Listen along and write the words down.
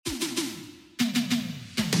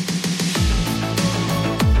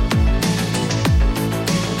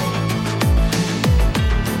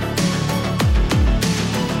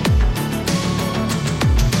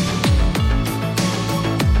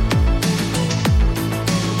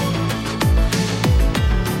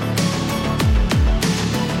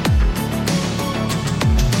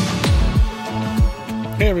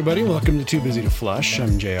everybody, welcome to Too Busy to Flush.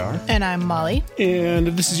 I'm JR. And I'm Molly. And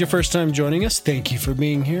if this is your first time joining us, thank you for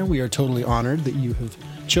being here. We are totally honored that you have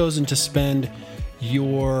chosen to spend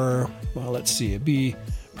your, it'd be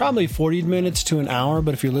probably 40 minutes to an hour,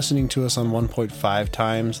 but if you're listening to us on 1.5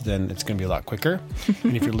 times, then it's going to be a lot quicker.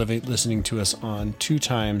 And if you're listening to us on 2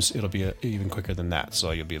 times, it'll be even quicker than that.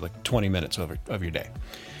 So you'll be like 20 minutes of your day.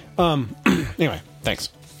 Anyway, thanks.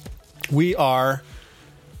 We are...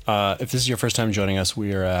 if this is your first time joining us,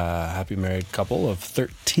 we are a happily married couple of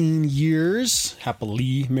 13 years.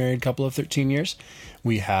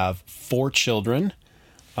 We have 4 children.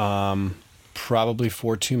 Probably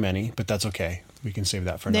 4 too many, but that's okay. We can save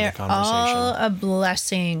that for another conversation. They're all a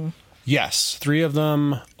blessing. Yes. 3 of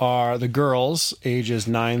them are the girls, ages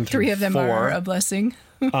 9 through 4. 3 of them are a blessing.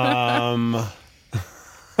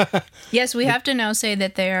 Yes, we have to now say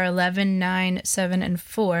that they are 11, 9, 7, and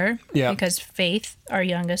 4. Yeah. Because Faith, our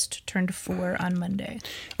youngest, turned 4 on Monday.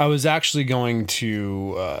 I was actually going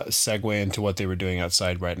to segue into what they were doing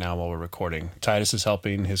outside right now while we're recording. Titus is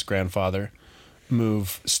helping his grandfather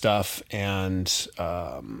move stuff and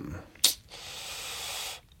kind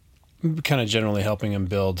of generally helping him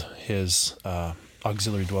build his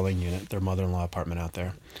auxiliary dwelling unit, their mother-in-law apartment out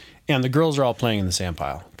there. And the girls are all playing in the sand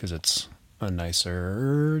pile because it's a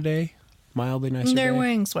nicer day, mildly nicer They're day.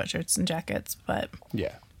 wearing sweatshirts and jackets, but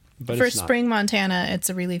Yeah. But for it's not, spring Montana, it's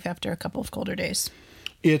a relief after a couple of colder days.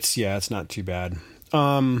 it's not too bad.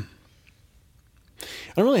 I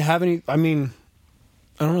don't really have anything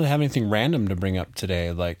random to bring up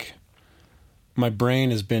today. Like, my brain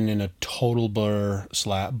has been in a total blur /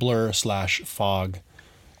 fog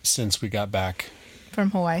since we got back From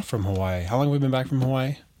Hawaii. from Hawaii. How long have we been back from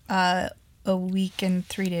Hawaii? A week and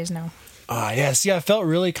 3 days now. Yes. Yeah, I felt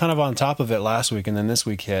really kind of on top of it last week, and then this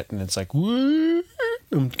week hit, and it's like, woo,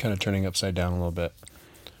 I'm kind of turning upside down a little bit.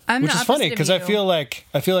 Which is funny, because I feel like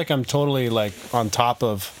I'm totally, like, on top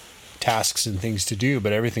of tasks and things to do,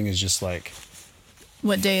 but everything is just, like...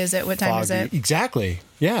 What day is it? What time is it? Exactly.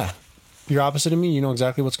 Yeah. You're opposite of me. You know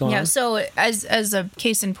exactly what's going on. Yeah, so as a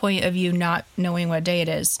case in point of you not knowing what day it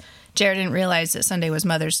is, Jared didn't realize that Sunday was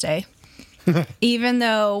Mother's Day. Even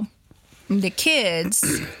though the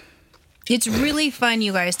kids... It's really fun,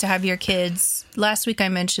 you guys, to have your kids. Last week I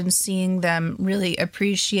mentioned seeing them really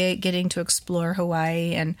appreciate getting to explore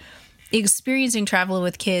Hawaii and experiencing travel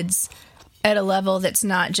with kids at a level that's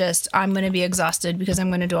not just, I'm going to be exhausted because I'm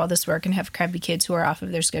going to do all this work and have crappy kids who are off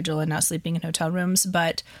of their schedule and not sleeping in hotel rooms,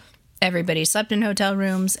 but everybody slept in hotel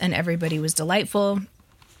rooms and everybody was delightful.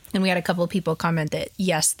 And we had a couple of people comment that,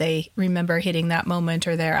 yes, they remember hitting that moment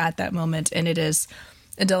or they're at that moment, and it is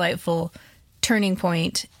a delightful turning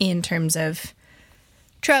point in terms of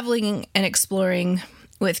traveling and exploring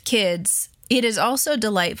with kids. It is also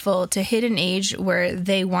delightful to hit an age where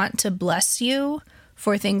they want to bless you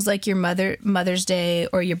for things like your Mother's Day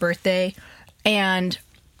or your birthday. And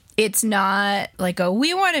it's not like,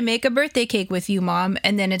 we want to make a birthday cake with you, Mom.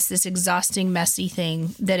 And then it's this exhausting, messy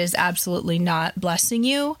thing that is absolutely not blessing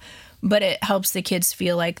you, but it helps the kids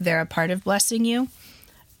feel like they're a part of blessing you.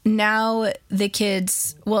 Now the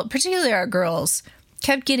kids, well, particularly our girls,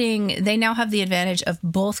 they now have the advantage of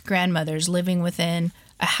both grandmothers living within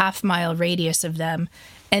a half-mile radius of them.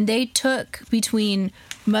 And they took between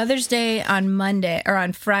Mother's Day on Monday, or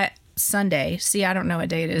on Sunday. See, I don't know what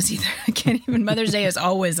day it is either. I can't even, Mother's Day is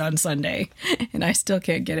always on Sunday, and I still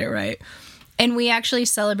can't get it right. And we actually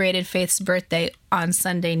celebrated Faith's birthday on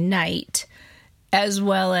Sunday night, as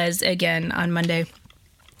well as, again, on Monday.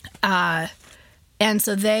 And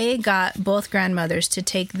so they got both grandmothers to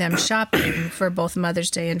take them shopping for both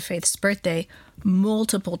Mother's Day and Faith's birthday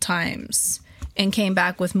multiple times and came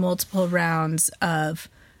back with multiple rounds of,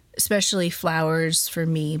 especially flowers for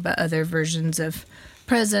me, but other versions of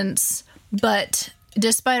presents. But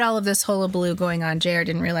despite all of this hullabaloo going on, JR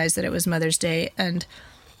didn't realize that it was Mother's Day. And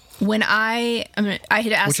when I had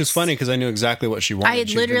asked, which is funny because I knew exactly what she wanted. I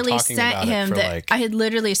had literally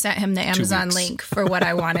sent him the Amazon link for what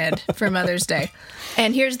I wanted for Mother's Day.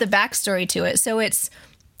 And here's the backstory to it. So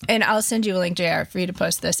and I'll send you a link, JR, for you to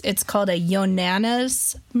post this. It's called a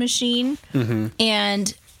Yonanas machine. Mm-hmm.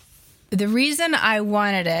 And the reason I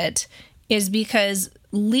wanted it is because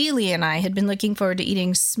Lily and I had been looking forward to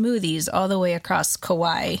eating smoothies all the way across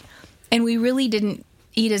Kauai. And we really didn't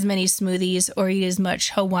eat as many smoothies or eat as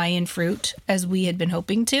much Hawaiian fruit as we had been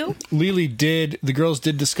hoping to. The girls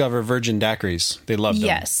did discover virgin daiquiris. They loved them.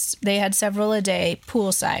 Yes, they had several a day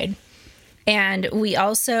poolside. And we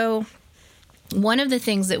also, one of the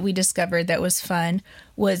things that we discovered that was fun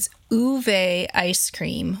was uve ice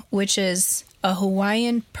cream, which is a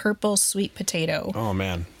Hawaiian purple sweet potato. Oh,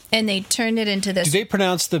 man. And they turned it into this. Do they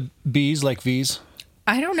pronounce the B's like V's?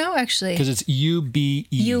 I don't know, actually. Because it's UBE.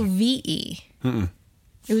 UVE.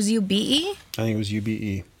 It was UBE? I think it was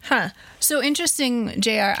UBE. Huh. So interesting,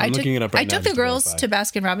 JR. I took the girls to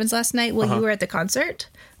Baskin Robbins last night while you were at the concert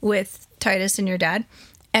with Titus and your dad.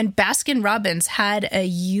 And Baskin Robbins had a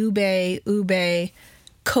ube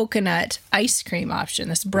coconut ice cream option,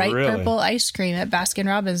 this bright purple ice cream at Baskin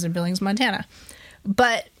Robbins in Billings, Montana.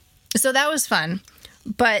 But so that was fun.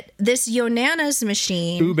 But this Yonanas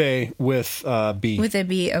machine, ube with B. With a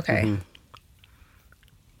B, okay. Mm-hmm.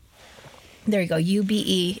 There you go,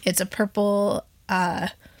 UBE. It's a purple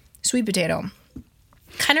sweet potato.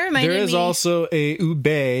 Kind of reminded me. There is also a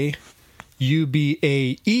ube,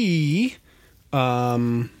 UBAE,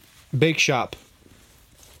 bake shop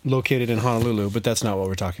located in Honolulu, but that's not what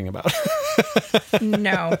we're talking about.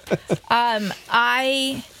 No.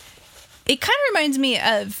 It kind of reminds me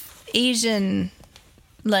of Asian,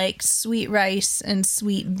 like, sweet rice and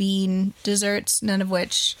sweet bean desserts, none of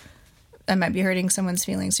which, I might be hurting someone's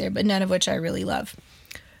feelings here, but none of which I really love.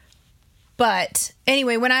 But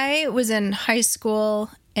anyway, when I was in high school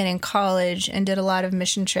and in college and did a lot of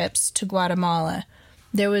mission trips to Guatemala,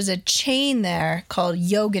 there was a chain there called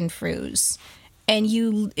Yogenfruz. And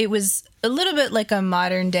it was a little bit like a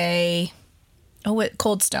modern day,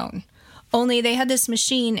 Cold Stone. Only they had this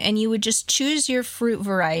machine and you would just choose your fruit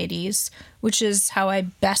varieties, which is how I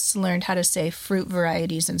best learned how to say fruit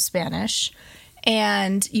varieties in Spanish.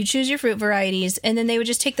 And you choose your fruit varieties, and then they would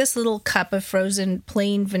just take this little cup of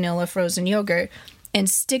plain vanilla frozen yogurt and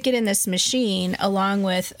stick it in this machine along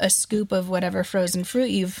with a scoop of whatever frozen fruit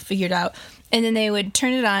you've figured out. And then they would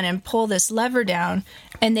turn it on and pull this lever down,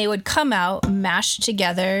 and they would come out mashed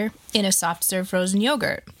together in a soft serve frozen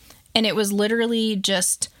yogurt. And it was literally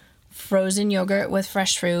just frozen yogurt with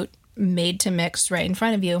fresh fruit made to mix right in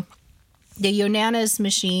front of you. The Yonanas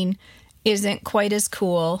machine isn't quite as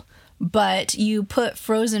cool, but you put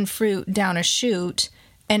frozen fruit down a chute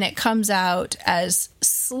and it comes out as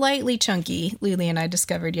slightly chunky, Lily and I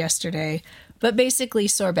discovered yesterday, but basically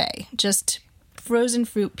sorbet, just frozen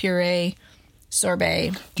fruit puree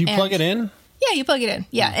sorbet. Do you plug it in? Yeah, you plug it in.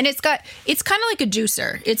 Yeah, and it's kind of like a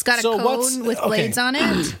juicer. It's got a cone with blades on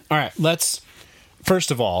it. All right, first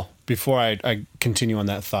of all, before I continue on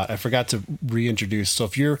that thought, I forgot to reintroduce. So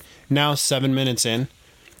if you're now 7 minutes in,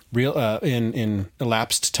 in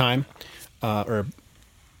elapsed time, or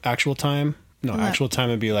actual time. No, actual time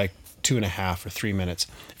would be like 2.5 or 3 minutes.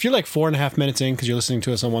 If you're like 4.5 minutes in because you're listening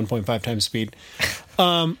to us on 1.5 times speed,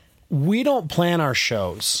 we don't plan our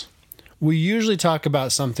shows. We usually talk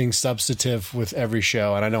about something substantive with every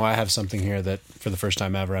show, and I know I have something here that for the first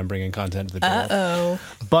time ever I'm bringing content to the table.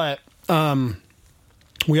 But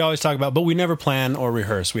we always talk about, but we never plan or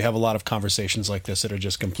rehearse. We have a lot of conversations like this that are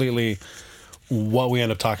just completely what we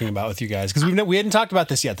end up talking about with you guys, because we hadn't talked about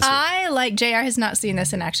this yet this week. JR has not seen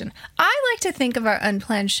this in action. I like to think of our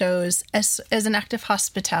unplanned shows as an act of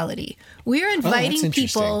hospitality. We are inviting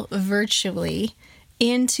people virtually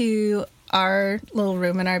into our little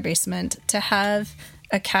room in our basement to have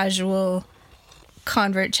a casual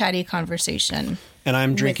chatty conversation. And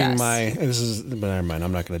I'm drinking but never mind,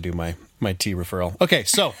 I'm not going to do my tea referral. Okay,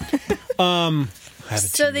 so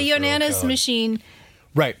so the Yonanas machine.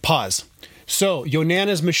 Right, pause. So,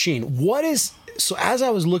 Yonanas machine. So as I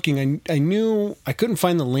was looking, I knew I couldn't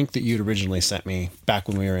find the link that you'd originally sent me back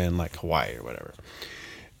when we were in like Hawaii or whatever.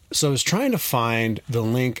 So I was trying to find the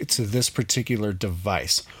link to this particular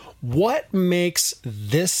device. What makes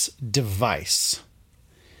this device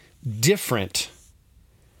different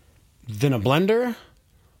than a blender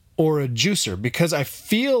or a juicer? Because I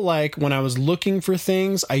feel like when I was looking for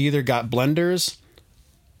things, I either got blenders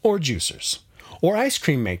or juicers. Or ice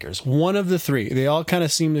cream makers. One of the three. They all kind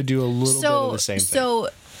of seem to do a little bit of the same thing. So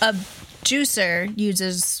a juicer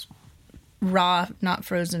uses raw, not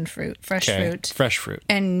frozen fruit, fresh fruit.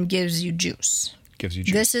 And gives you juice.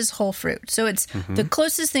 This is whole fruit. So it's the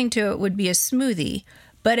closest thing to it would be a smoothie.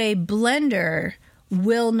 But a blender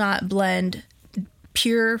will not blend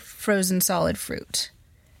pure frozen solid fruit.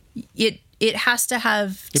 It has to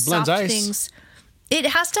have soft things. It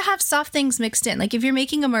has to have soft things mixed in. Like if you're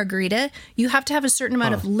making a margarita, you have to have a certain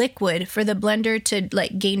amount of liquid for the blender to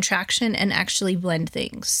like gain traction and actually blend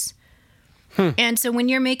things. And so when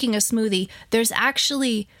you're making a smoothie, there's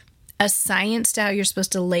actually a science to how you're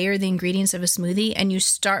supposed to layer the ingredients of a smoothie, and you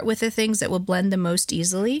start with the things that will blend the most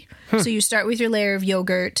easily. So you start with your layer of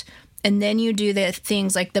yogurt, and then you do the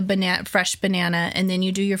things like the fresh banana, and then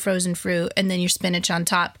you do your frozen fruit, and then your spinach on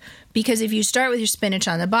top. Because if you start with your spinach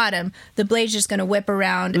on the bottom, the blade's just going to whip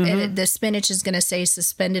around, and the spinach is going to stay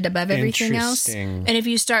suspended above everything else. And if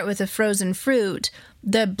you start with a frozen fruit,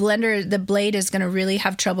 the blade is going to really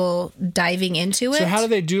have trouble diving into it. So how do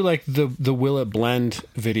they do like the Will It Blend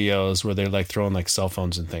videos where they're like throwing like cell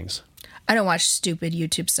phones and things? I don't watch stupid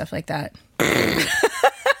YouTube stuff like that.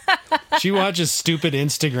 She watches stupid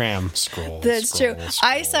Instagram scroll. That's true.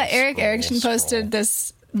 I saw Eric Erickson posted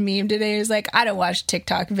this meme today. He was like, I don't watch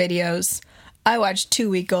TikTok videos. I watch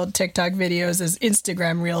 2-week-old TikTok videos as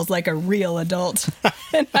Instagram reels like a real adult.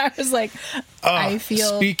 And I was like, I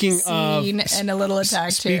feel seen and a little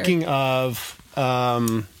attacked speaking here.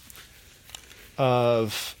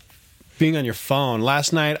 of being on your phone,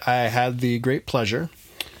 last night I had the great pleasure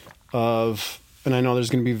of, and I know there's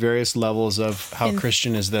going to be various levels of how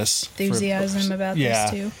Christian is this. Enthusiasm about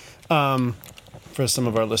this too. For some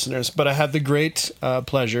of our listeners. But I had the great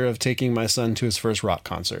pleasure of taking my son to his first rock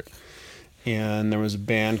concert. And there was a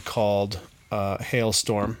band called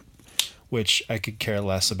Hailstorm, which I could care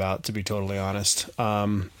less about, to be totally honest.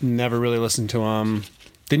 Never really listened to them.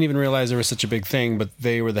 Didn't even realize there was such a big thing, but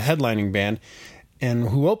they were the headlining band. And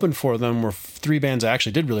who opened for them were 3 bands I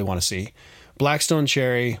actually did really want to see. Blackstone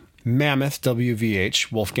Cherry, Mammoth,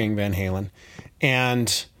 WVH, Wolfgang Van Halen,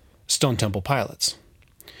 and Stone Temple Pilots.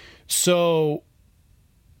 So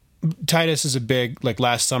Titus is a big, like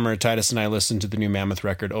last summer, Titus and I listened to the new Mammoth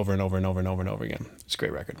record over and over and over and over and over again. It's a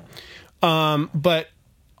great record. But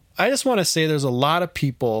I just want to say there's a lot of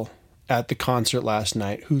people at the concert last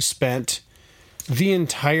night who spent the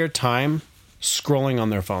entire time scrolling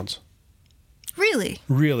on their phones. Really?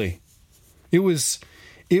 Really. It was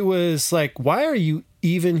like, why are you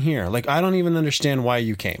even here? Like, I don't even understand why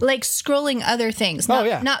you came. Like scrolling other things,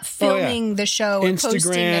 not filming the show and posting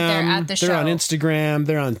that they're at the show. They're on Instagram,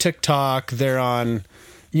 they're on TikTok, they're on,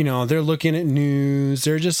 they're looking at news.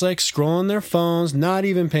 They're just like scrolling their phones, not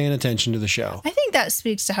even paying attention to the show. I think that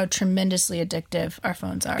speaks to how tremendously addictive our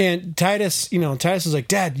phones are. And Titus was like,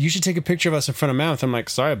 Dad, you should take a picture of us in front of Mammoth. I'm like,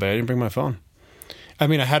 sorry, but I didn't bring my phone. I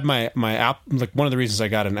mean, I had my app, like one of the reasons I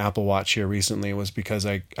got an Apple Watch here recently was because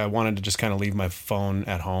I wanted to just kind of leave my phone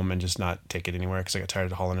at home and just not take it anywhere because I got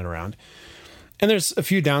tired of hauling it around. And there's a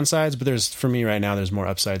few downsides, but for me right now, there's more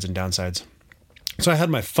upsides and downsides. So I had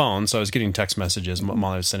my phone, so I was getting text messages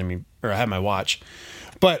while I was sending me, or I had my watch.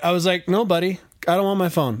 But I was like, no, buddy, I don't want my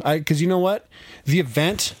phone. Because you know what? The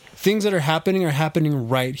event, things that are happening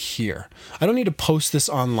right here. I don't need to post this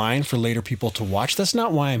online for later people to watch. That's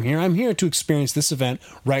not why I'm here. I'm here to experience this event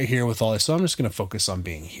right here with all this. So I'm just going to focus on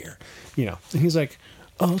being here, And he's like,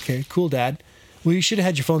 oh, okay, cool, Dad. Well, you should have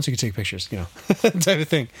had your phone so you could take pictures, type of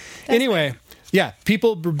thing. Anyway, yeah,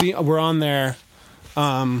 people were on there.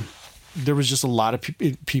 There was just a lot of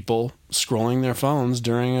people scrolling their phones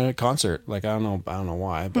during a concert. Like, I don't know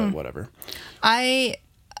why, but whatever.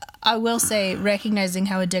 I will say, recognizing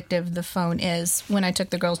how addictive the phone is, when I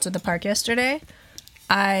took the girls to the park yesterday,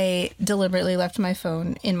 I deliberately left my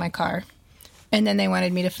phone in my car. And then they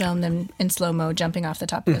wanted me to film them in slow-mo, jumping off the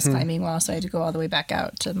top of this climbing wall. So I had to go all the way back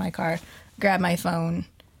out to my car, grab my phone.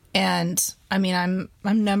 And, I mean,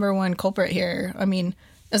 I'm number one culprit here. I mean,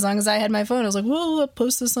 as long as I had my phone, I was like, well, I'll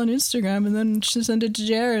post this on Instagram and then send it to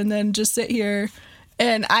Jer and then just sit here.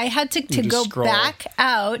 And I had to go back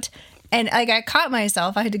out. And I caught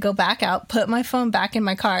myself. I had to go back out, put my phone back in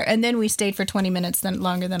my car, and then we stayed for 20 minutes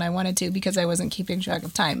longer than I wanted to because I wasn't keeping track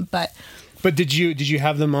of time. But did you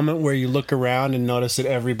have the moment where you look around and notice that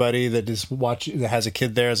everybody that has a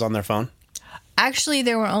kid there is on their phone? Actually,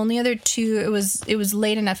 there were only other 2. It was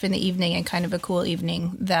late enough in the evening and kind of a cool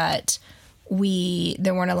evening that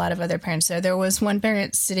there weren't a lot of other parents there. There was one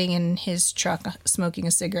parent sitting in his truck smoking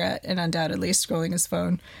a cigarette and undoubtedly scrolling his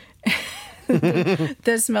phone.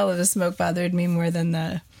 The smell of the smoke bothered me more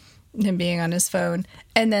than him being on his phone.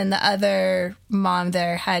 And then the other mom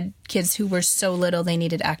there had kids who were so little they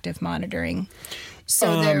needed active monitoring.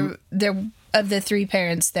 So there of the 3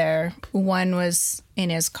 parents there, one was in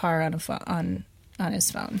his car on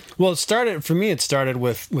his phone. Well, it started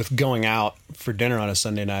with going out for dinner on a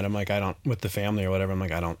Sunday night. I'm like, with the family or whatever. I'm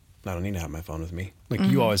like, I don't need to have my phone with me. Like,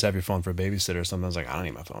 you always have your phone for a babysitter or something. I was like, I don't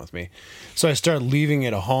need my phone with me. So I started leaving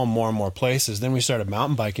it at home more and more places. Then we started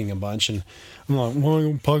mountain biking a bunch. And I'm like, well,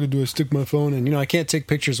 in what pocket do I stick my phone? And, I can't take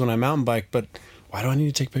pictures when I mountain bike. But why do I need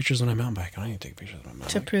to take pictures when I mountain bike? I don't need to take pictures when I mountain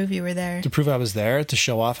bike. To prove you were there. To prove I was there. To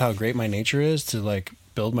show off how great my nature is. To, like,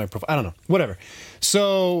 build my profile. I don't know. Whatever.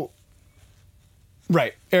 So,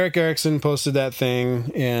 right. Eric Erickson posted that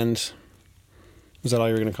thing. And was that all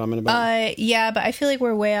you were going to comment about? Yeah, but I feel like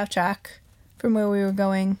we're way off track from where we were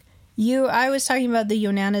going. I was talking about the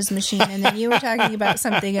Yonanas machine, and then you were talking about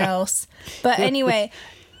something else. But anyway,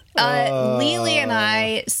 Lily and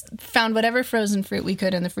I found whatever frozen fruit we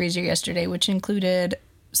could in the freezer yesterday, which included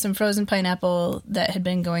some frozen pineapple that had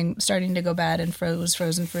been starting to go bad and was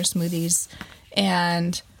frozen for smoothies,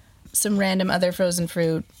 and some random other frozen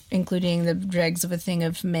fruit, including the dregs of a thing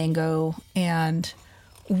of mango. And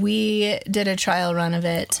we did a trial run of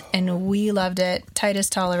it, and we loved it. Titus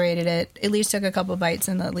tolerated it. At least took a couple bites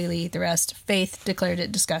and let Lily eat the rest. Faith declared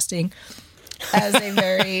it disgusting, as a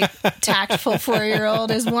very tactful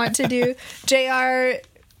 4-year-old is wont to do. JR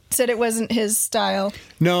said it wasn't his style.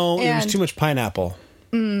 No, it was too much pineapple.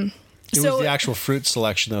 It was So- the actual fruit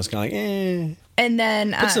selection that was kind of like, eh. And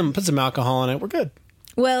then Put some alcohol in it. We're good.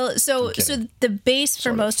 well, so the base for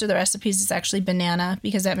Sort of. most of the recipes is actually banana,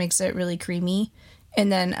 because that makes it really creamy,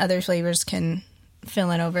 and then other flavors can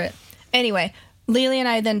fill in over it. Anyway, Lily and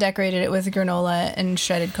I then decorated it with granola and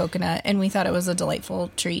shredded coconut, and we thought it was a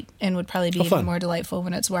delightful treat and would probably be even fun. more delightful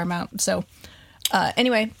when it's warm out. So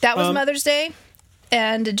anyway, that was Mother's Day,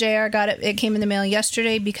 and JR got it. It came in the mail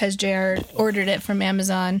yesterday because JR ordered it from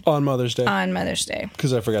Amazon On Mother's Day. on Mother's Day.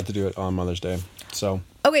 Because I forgot to do it on Mother's Day. So...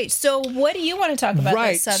 Okay, so what do you want to talk about?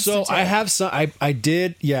 Right. This substantive? So I have some. I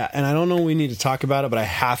did. Yeah, and I don't know. We need to talk about it, but I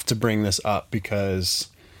have to bring this up because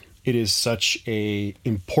it is such a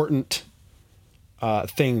important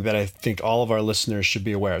thing that I think all of our listeners should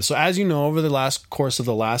be aware of. So as you know, over the course of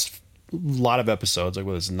the last lot of episodes, like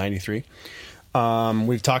what is it, 93,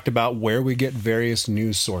 we've talked about where we get various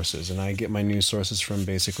news sources, and I get my news sources from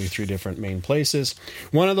basically 3 different main places.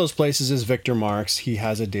 One of those places is Victor Marks. He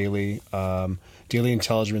has a daily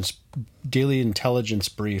intelligence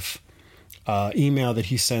brief email that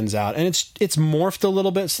he sends out, and it's morphed a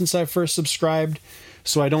little bit since I first subscribed,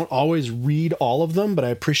 so I don't always read all of them, but I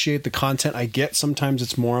appreciate the content I get. Sometimes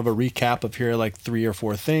it's more of a recap of here are like 3 or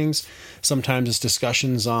 4 things. Sometimes it's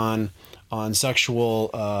discussions on sexual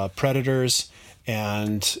predators,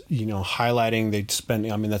 and highlighting.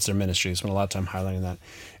 That's their ministry. They spend a lot of time highlighting that.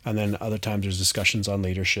 And then other times there's discussions on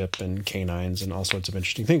leadership and canines and all sorts of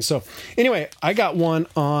interesting things. So anyway, I got one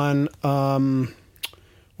on, when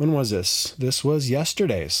was this? This was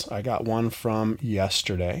yesterday's. I got one from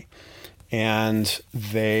yesterday, and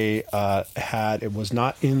they it was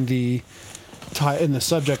not in the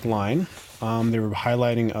subject line. They were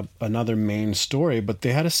highlighting another main story, but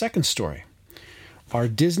they had a second story. Are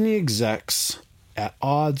Disney execs at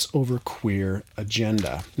odds over queer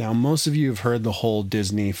agenda? Now, most of you have heard the whole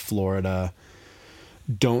Disney Florida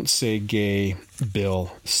don't say gay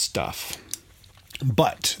bill stuff.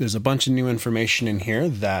 But there's a bunch of new information in here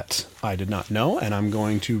that I did not know, and I'm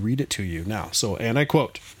going to read it to you now. So, and I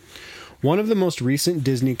quote, "One of the most recent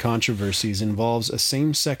Disney controversies involves a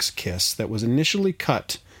same-sex kiss that was initially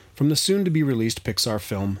cut from the soon-to-be-released Pixar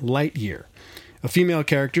film Lightyear. A female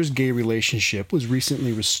character's gay relationship was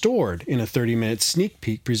recently restored in a 30-minute sneak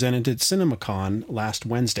peek presented at CinemaCon last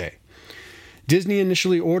Wednesday. Disney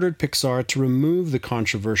initially ordered Pixar to remove the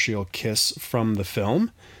controversial kiss from the film,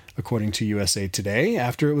 according to USA Today.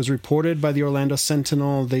 After it was reported by the Orlando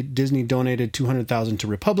Sentinel that Disney donated $200,000 to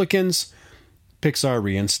Republicans, Pixar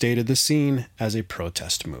reinstated the scene as a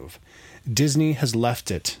protest move. Disney has left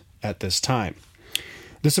it at this time.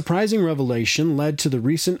 The surprising revelation led to the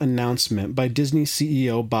recent announcement by Disney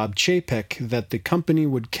CEO Bob Chapek that the company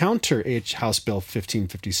would counter House Bill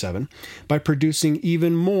 1557 by producing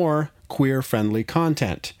even more queer-friendly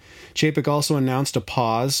content. Chapek also announced a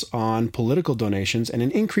pause on political donations and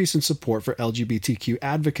an increase in support for LGBTQ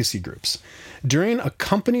advocacy groups. During a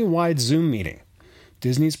company-wide Zoom meeting,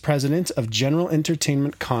 Disney's president of general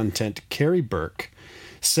entertainment content, Carrie Burke,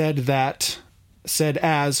 said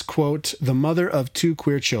as, quote, the mother of 2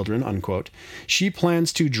 queer children, unquote, she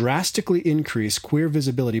plans to drastically increase queer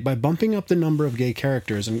visibility by bumping up the number of gay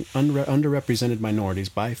characters and underrepresented minorities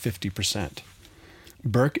by 50%.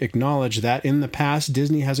 Burke acknowledged that in the past,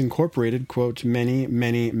 Disney has incorporated, quote, many,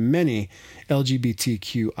 many, many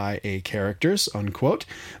LGBTQIA characters, unquote,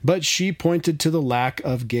 but she pointed to the lack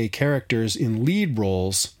of gay characters in lead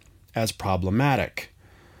roles as problematic.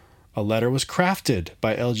 A letter was crafted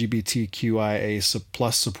by LGBTQIA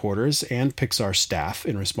plus supporters and Pixar staff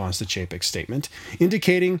in response to Chapek's statement,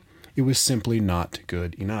 indicating it was simply not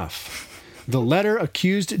good enough. The letter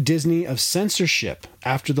accused Disney of censorship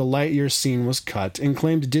after the Lightyear scene was cut and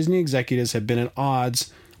claimed Disney executives had been at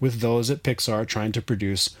odds with those at Pixar trying to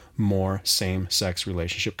produce more same-sex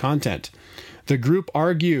relationship content. The group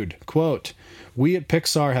argued, quote, we at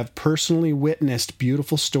Pixar have personally witnessed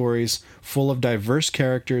beautiful stories full of diverse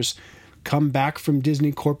characters come back from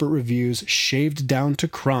Disney corporate reviews shaved down to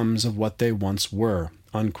crumbs of what they once were,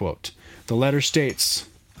 unquote. The letter states,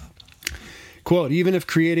 Quote, even if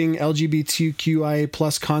creating LGBTQIA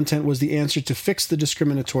plus content was the answer to fix the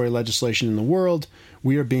discriminatory legislation in the world,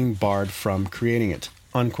 we are being barred from creating it,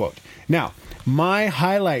 unquote. Now, my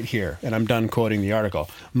highlight here, and I'm done quoting the article,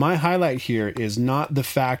 my highlight here is not the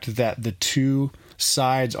fact that the two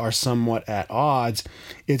sides are somewhat at odds.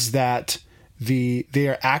 It's that they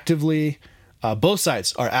are actively, both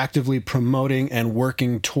sides are actively promoting and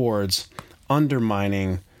working towards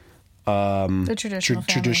undermining the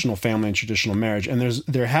traditional family and traditional marriage. And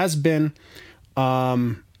there has been,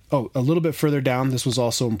 a little bit further down, this was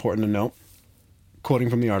also important to note, quoting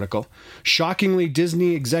from the article, shockingly,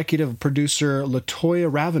 Disney executive producer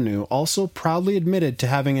LaToya Ravenew also proudly admitted to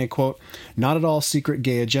having a, quote, not at all secret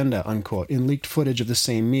gay agenda, unquote, in leaked footage of the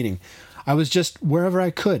same meeting. I was just wherever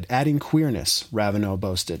I could, adding queerness, Ravenew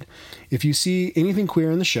boasted. If you see anything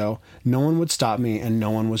queer in the show, no one would stop me, and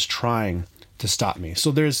no one was trying to stop me.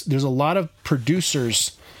 So there's a lot of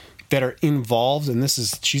producers that are involved, and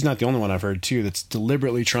she's not the only one I've heard too, that's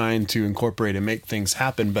deliberately trying to incorporate and make things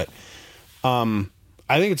happen. But I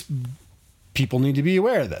think people need to be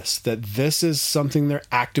aware of this, that this is something they're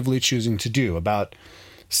actively choosing to do. About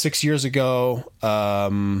 6 years ago,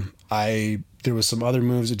 there was some other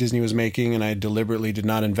moves that Disney was making, and I deliberately did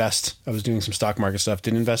not invest. I was doing some stock market stuff,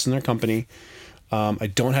 didn't invest in their company. I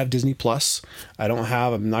don't have Disney Plus.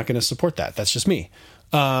 I'm not going to support that. That's just me.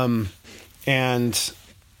 And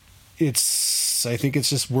I think it's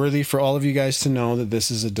just worthy for all of you guys to know that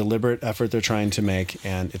this is a deliberate effort they're trying to make,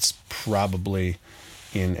 and it's probably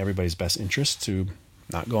in everybody's best interest to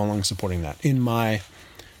not go along supporting that, in my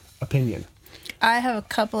opinion. I have a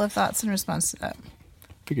couple of thoughts in response to that.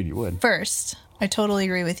 Figured you would. First, I totally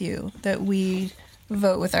agree with you that we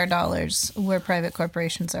vote with our dollars where private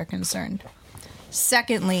corporations are concerned.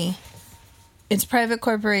 Secondly, it's private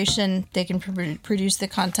corporation. They can produce the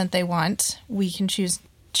content they want. We can choose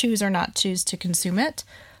or not choose to consume it.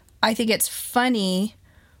 I think it's funny.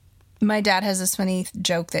 My dad has this funny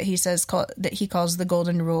joke that he says that he calls the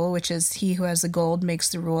golden rule, which is he who has the gold makes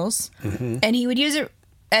the rules. Mm-hmm. And he would use it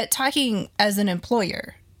at talking as an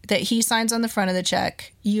employer, that he signs on the front of the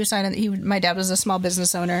check. You sign on. My dad was a small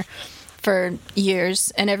business owner for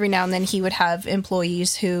years, and every now and then he would have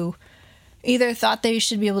employees who either thought they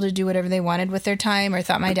should be able to do whatever they wanted with their time, or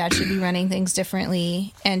thought my dad should be running things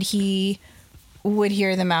differently, and he would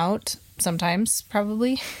hear them out sometimes,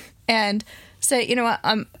 probably, and say, you know what,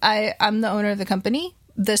 I'm the owner of the company.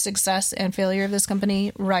 The success and failure of this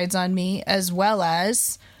company rides on me, as well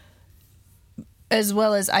as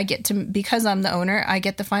I get to, because I'm the owner, I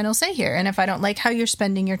get the final say here. And if I don't like how you're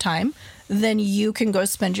spending your time, then you can go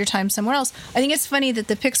spend your time somewhere else. I think it's funny that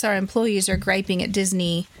the Pixar employees are griping at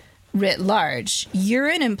Disney writ large. You're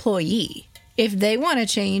an employee. If they want to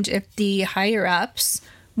change, if the higher ups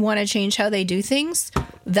want to change how they do things,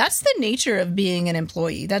 that's the nature of being an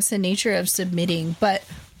employee. That's the nature of submitting. But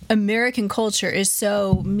American culture is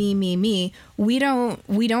so me. We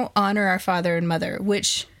don't honor our father and mother,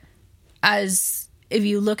 which, as if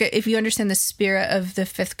you understand the spirit of the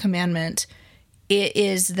fifth commandment, it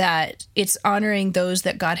is that it's honoring those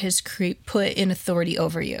that God has put in authority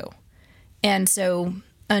over you. And so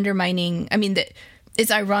undermining, it's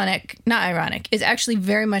not ironic. It's actually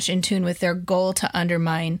very much in tune with their goal to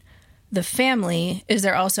undermine the family, is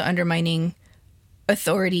they're also undermining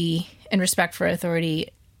authority and respect for authority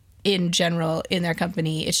in general in their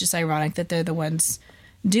company. It's just ironic that they're the ones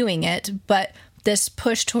doing it. But this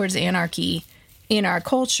push towards anarchy in our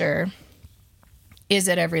culture is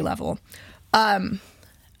at every level. Has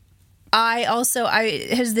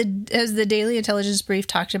the Daily Intelligence Brief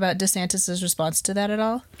talked about DeSantis's response to that at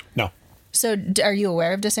all? No. So are you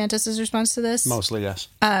aware of DeSantis's response to this? Mostly, yes.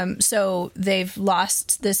 So they've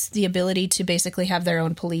lost the ability to basically have their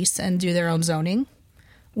own police and do their own zoning,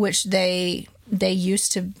 which they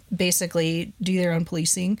used to basically do their own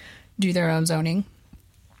policing, do their own zoning.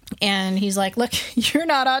 And he's like, look, you're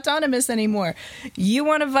not autonomous anymore. You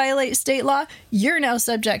want to violate state law? You're now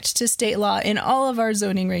subject to state law in all of our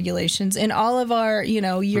zoning regulations, in all of our,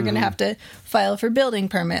 you're going to have to file for building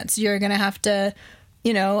permits. You're going to have to,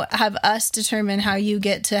 have us determine how you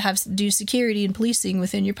get to do security and policing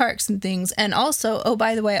within your parks and things. And also, oh,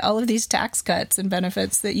 by the way, all of these tax cuts and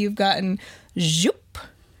benefits that you've gotten, zoop.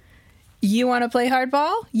 You want to play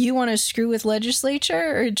hardball? You want to screw with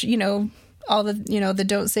legislature or, all the, the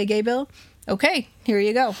Don't Say Gay bill? Okay, here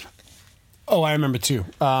you go. Oh, I remember too.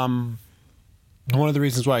 One of the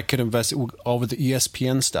reasons why I could invest all with the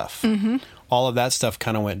ESPN stuff, all of that stuff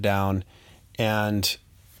kind of went down, and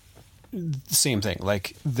same thing.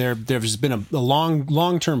 Like there's been a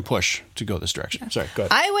long-term push to go this direction. Yeah. Sorry, go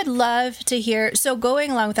ahead. I would love to hear. So going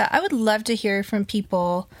along with that, I would love to hear from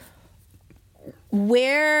people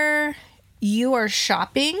where you are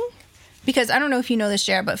shopping, because I don't know if you know this,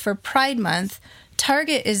 Jared, but for Pride Month,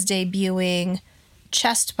 Target is debuting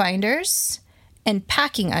chest binders and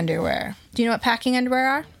packing underwear. Do you know what packing underwear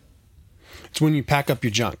are? It's when you pack up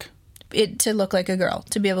your junk. To look like a girl,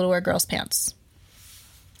 to be able to wear girls' pants.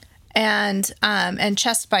 And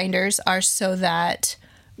chest binders are so that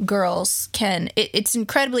girls can. It's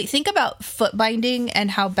incredibly. Think about foot binding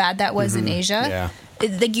and how bad that was in Asia. Yeah.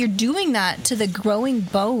 Like you're doing that to the growing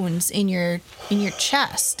bones in your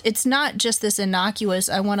chest. It's not just this innocuous,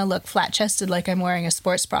 I want to look flat chested like I'm wearing a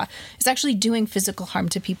sports bra. It's actually doing physical harm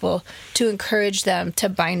to people to encourage them to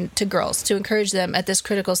bind to girls, to encourage them at this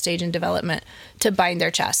critical stage in development to bind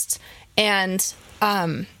their chests. And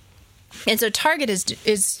so Target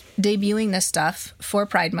is debuting this stuff for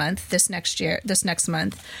Pride Month this next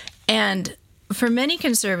month. And for many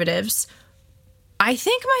conservatives, I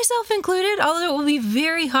think myself included, although it will be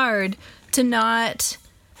very hard to not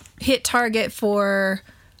hit Target for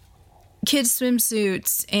kids'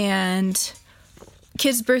 swimsuits and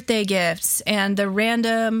kids' birthday gifts and the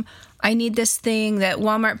random, I need this thing that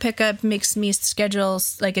Walmart pickup makes me schedule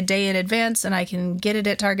like a day in advance and I can get it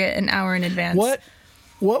at Target an hour in advance.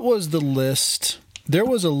 What was the list? There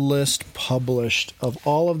was a list published of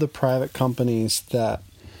all of the private companies that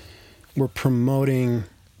were promoting...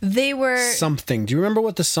 They were... something. Do you remember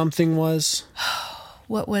what the something was?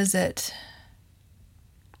 What was it?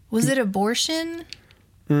 Was it abortion?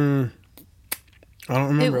 I don't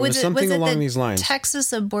remember. It was something along these lines.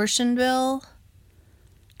 Texas abortion bill?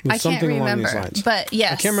 I can't along remember. these lines. But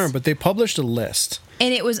yes. I can't remember, but they published a list.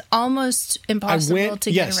 And it was almost impossible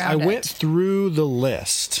to get around it. I went through the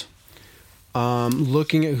list,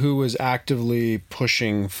 looking at who was actively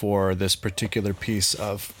pushing for this particular piece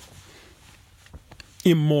of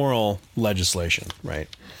immoral legislation, right?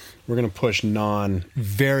 We're going to push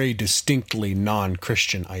very distinctly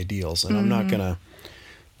non-Christian ideals. And I'm not going to,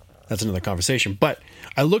 that's another conversation. But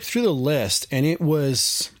I looked through the list and it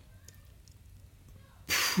was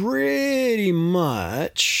pretty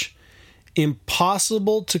much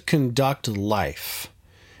impossible to conduct life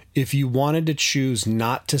if you wanted to choose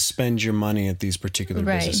not to spend your money at these particular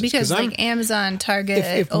businesses. Because like Amazon,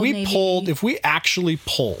 Target, Old Navy. If we actually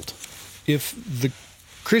polled, if the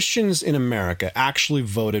Christians in America actually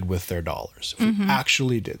voted with their dollars, if we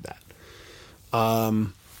actually did that,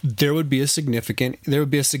 there would be a significant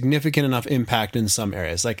enough impact in some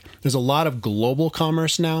areas. Like there's a lot of global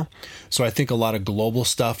commerce now, so I think a lot of global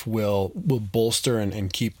stuff will bolster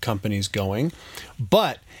and keep companies going,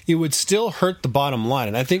 but it would still hurt the bottom line.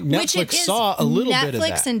 And I think Netflix saw a little bit of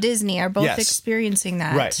that. Netflix and Disney are both experiencing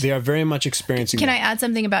that. Right, they are very much experiencing. Can that. I add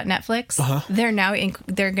something about Netflix? They're now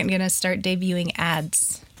they're going to start debuting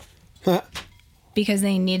ads because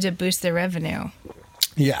they need to boost their revenue.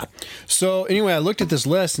 Yeah. So anyway, I looked at this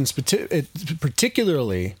list, and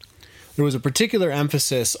particularly, there was a particular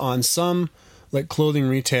emphasis on some like clothing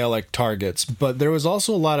retail, like Targets, but there was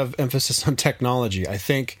also a lot of emphasis on technology. I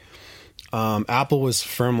think Apple was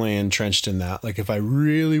firmly entrenched in that. Like, if I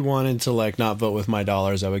really wanted to like not vote with my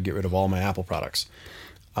dollars, I would get rid of all my Apple products.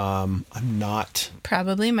 I'm not.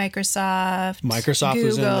 Probably Microsoft. Microsoft Google.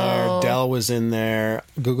 was in there. Dell was in there.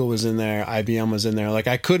 Google was in there. IBM was in there. Like,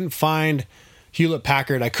 I couldn't find Hewlett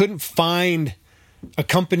Packard. I couldn't find a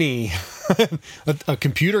company, a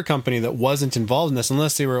computer company that wasn't involved in this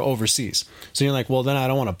unless they were overseas. So you're like, well, then I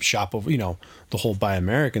don't want to shop over, the whole Buy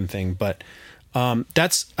American thing. But I'd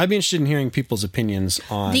be interested in hearing people's opinions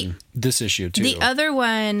on this issue too. The other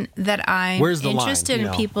one that I'm interested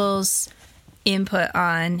in people's input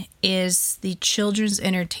on is the children's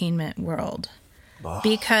entertainment world.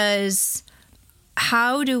 Because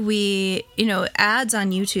how do we, ads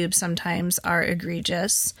on YouTube sometimes are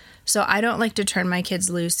egregious. So I don't like to turn my kids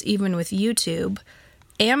loose even with YouTube.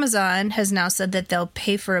 Amazon has now said that they'll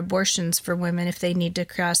pay for abortions for women if they need to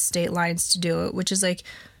cross state lines to do it, which is like,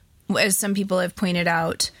 as some people have pointed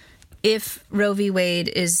out, if Roe v. Wade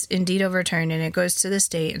is indeed overturned and it goes to the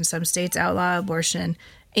state and some states outlaw abortion,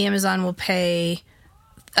 Amazon will pay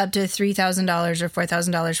up to $3,000 or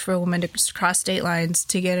 $4,000 for a woman to cross state lines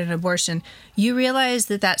to get an abortion. You realize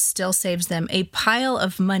that still saves them a pile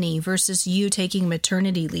of money versus you taking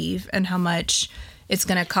maternity leave and how much it's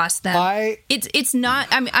going to cost them. It's not.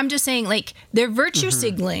 I'm just saying, like, they're virtue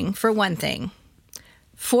signaling for one thing.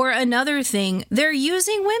 For another thing, they're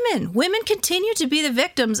using women. Women continue to be the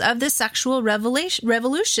victims of this sexual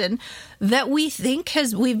revolution that we've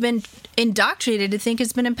been indoctrinated to think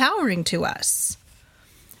has been empowering to us.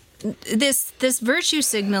 This virtue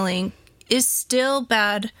signaling is still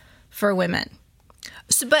bad for women.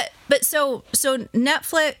 So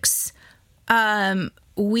Netflix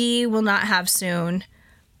we will not have soon.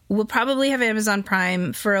 We'll probably have Amazon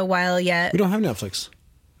Prime for a while yet. We don't have Netflix.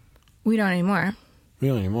 We don't anymore. We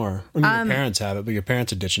don't anymore. I mean, your parents have it, but your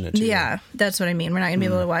parents are ditching it too. Yeah, that's what I mean. We're not going to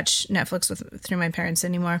be able to watch Netflix through my parents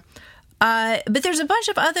anymore. But there's a bunch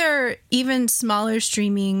of other even smaller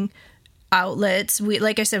streaming outlets.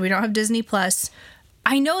 Like I said, we don't have Disney Plus.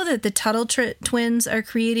 I know that the Tuttle twins are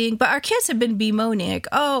creating, but our kids have been bemoaning, like,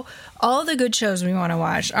 oh, all the good shows we want to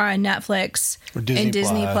watch are on Netflix and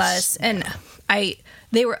Disney Plus. And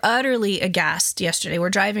they were utterly aghast yesterday. We're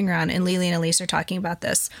driving around, and Lily and Elise are talking about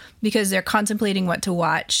this because they're contemplating what to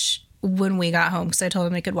watch when we got home, because I told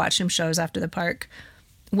them they could watch some shows after the park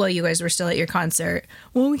while you guys were still at your concert.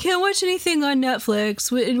 Well, we can't watch anything on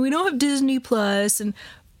Netflix, and we don't have Disney Plus. And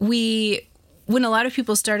when a lot of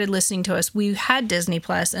people started listening to us, we had Disney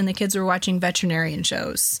Plus, and the kids were watching veterinarian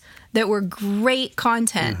shows that were great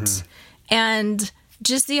content. Mm-hmm. And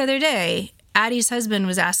just the other day, Addie's husband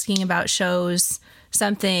was asking about shows,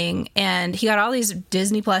 something, and he got all these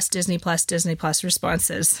Disney Plus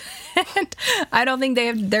responses. And I don't think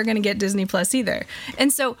they're going to get Disney Plus either.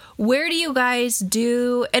 And so where do you guys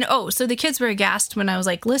do? And so the kids were aghast when I was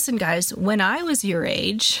like, listen, guys, when I was your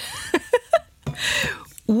age,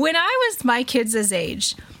 when I was my kids'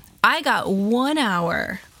 age, I got 1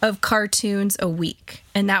 hour of cartoons a week,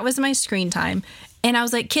 and that was my screen time. And I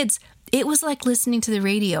was like, kids, it was like listening to the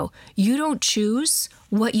radio. You don't choose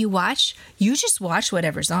what you watch, you just watch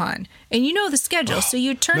whatever's on, and you know the schedule. So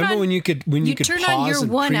you turn Remember on when you could turn pause on your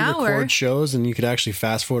and 1 hour pre-record shows, and you could actually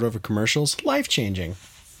fast forward over commercials. Life changing.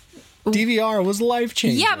 DVR was life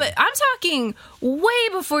changing. Yeah, but I'm talking way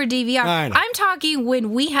before DVR. I know. I'm talking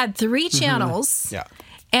when we had 3 channels. Yeah.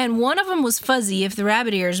 And one of them was fuzzy if the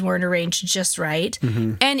rabbit ears weren't arranged just right.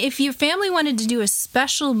 Mm-hmm. And if your family wanted to do a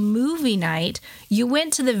special movie night, you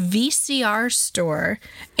went to the VCR store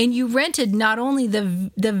and you rented not only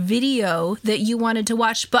the video that you wanted to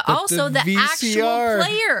watch, but also the actual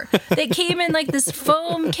player that came in like this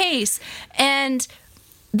foam case. And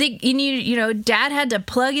Dad had to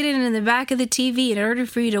plug it in the back of the TV in order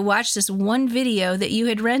for you to watch this one video that you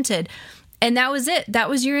had rented. And that was it. That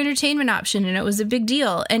was your entertainment option, and it was a big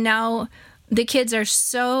deal. And now the kids are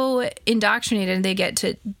so indoctrinated, and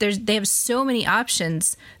they have so many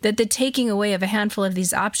options that the taking away of a handful of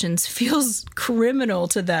these options feels criminal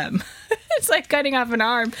to them. It's like cutting off an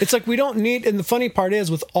arm. It's like we don't need, and the funny part is,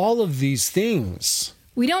 with all of these things,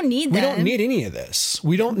 we don't need them. We don't need any of this.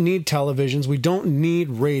 We don't need televisions. We don't need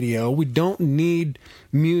radio. We don't need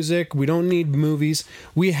music. We don't need movies.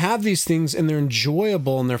 We have these things, and they're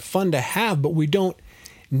enjoyable and they're fun to have, but we don't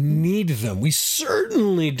need them. We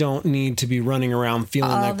certainly don't need to be running around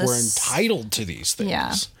feeling like we're entitled to these things.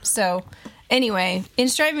 Yeah. So anyway, in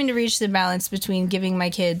striving to reach the balance between giving my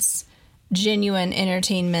kids genuine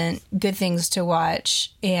entertainment, good things to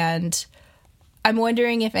watch, and I'm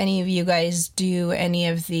wondering if any of you guys do any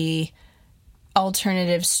of the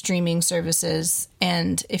alternative streaming services,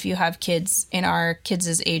 and if you have kids in our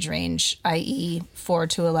kids' age range, i.e. 4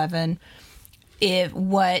 to 11,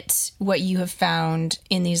 what you have found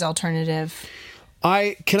in these alternative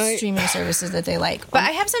streaming services that they like. But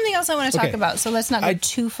I have something else I want to talk about, so let's not go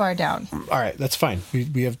too far down. All right, that's fine.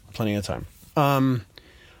 We have plenty of time.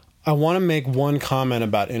 I want to make one comment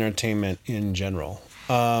about entertainment in general.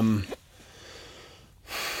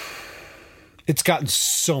 It's gotten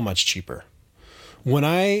so much cheaper. When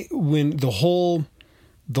the whole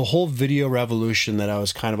video revolution that I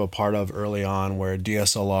was kind of a part of early on, where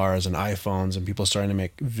DSLRs and iPhones and people starting to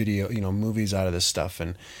make video, movies out of this stuff,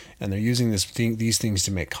 and they're using these things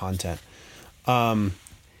to make content. The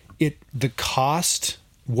cost,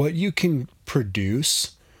 what you can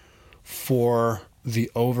produce for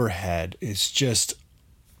the overhead is just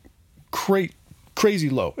crazy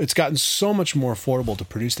low. It's gotten so much more affordable to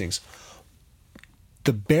produce things.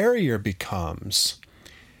 The barrier becomes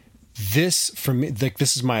this, for me, like,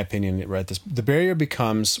 this is my opinion, right? The barrier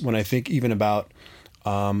becomes when I think even about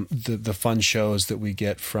the fun shows that we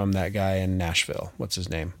get from that guy in Nashville. What's his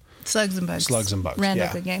name? Slugs and Bugs. Randall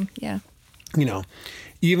the Game. Yeah.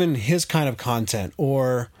 Even his kind of content,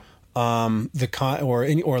 or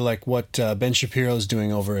like what Ben Shapiro's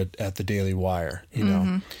doing over at the Daily Wire.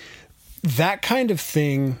 That kind of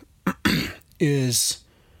thing is.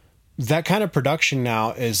 That kind of production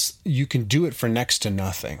now is, you can do it for next to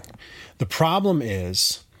nothing. The problem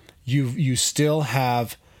is you still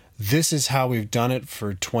have, this is how we've done it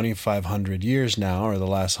for 2,500 years now, or the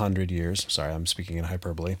last 100 years. Sorry, I'm speaking in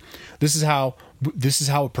hyperbole. This is how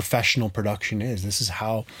a professional production is. This is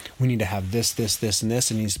how we need to have this, and this.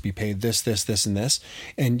 It needs to be paid this, and this.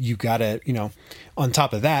 And you got to, on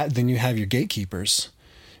top of that, then you have your gatekeepers.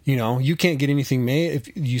 You can't get anything made if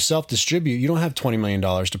you self-distribute. You don't have $20 million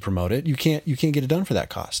to promote it. You can't get it done for that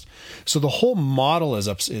cost. So the whole model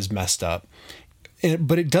is messed up.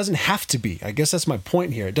 But it doesn't have to be. I guess that's my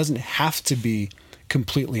point here. It doesn't have to be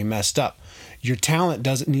completely messed up. Your talent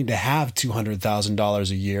doesn't need to have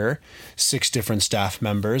 $200,000 a year, 6 different staff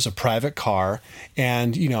members, a private car,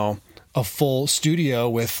 and a full studio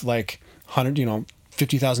with like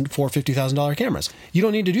 $50,000 cameras. You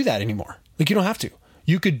don't need to do that anymore. Like, you don't have to.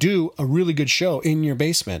 You could do a really good show in your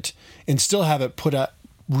basement and still have it put up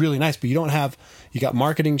really nice, but you got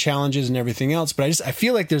marketing challenges and everything else. But I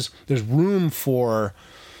feel like there's room for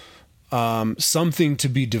something to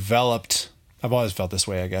be developed. I've always felt this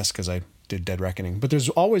way, I guess, because I did Dead Reckoning. But there's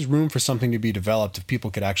always room for something to be developed if people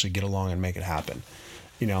could actually get along and make it happen.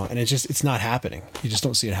 And it's not happening. You just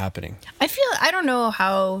don't see it happening. I don't know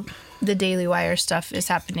how the Daily Wire stuff is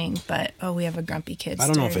happening, but we have a grumpy kid. I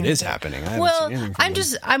don't know if it is happening. I haven't seen anything from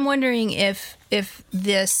them. I'm wondering if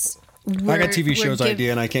this. I got TV shows idea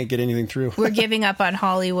and I can't get anything through. We're giving up on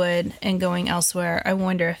Hollywood and going elsewhere. I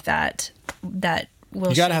wonder if that will.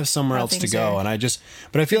 You got to have somewhere else to go,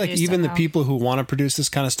 but I feel like even the people who want to produce this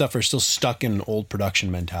kind of stuff are still stuck in an old production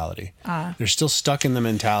mentality. They're still stuck in the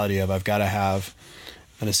mentality of I've got to have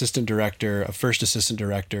an assistant director, a first assistant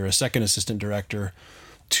director, a second assistant director,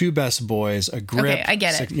 2 best boys, a grip. Okay, I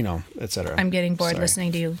get it. etc. I'm getting bored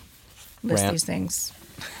listening to you list these things.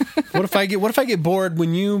 What if I get bored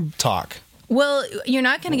when you talk? Well, you're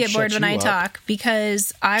not going to get bored when I talk,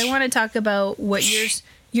 because I want to talk about what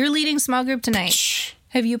you're leading small group tonight.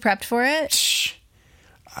 Have you prepped for it?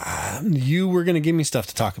 You were going to give me stuff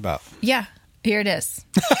to talk about. Yeah, here it is.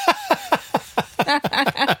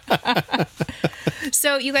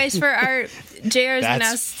 So you guys, for our JR's been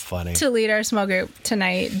asked to lead our small group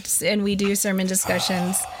tonight, and we do sermon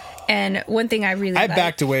discussions. And one thing I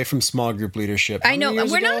backed away from small group leaddership. I know.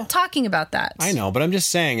 We're not talking about that. I know, but I'm just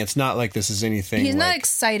saying it's not like this is anything. He's not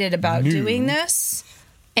excited about doing this.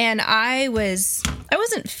 And I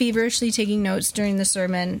wasn't feverishly taking notes during the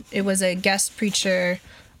sermon. It was a guest preacher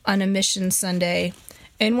on a mission Sunday.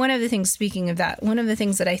 And one of the things, speaking of that, one of the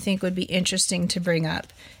things that I think would be interesting to bring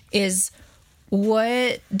up is,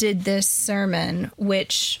 what did this sermon,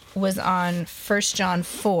 which was on 1 John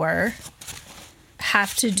 4,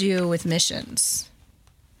 have to do with missions?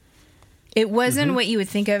 It wasn't what you would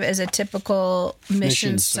think of as a typical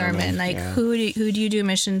mission sermon. Like, who do you do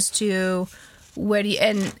missions to? What do you,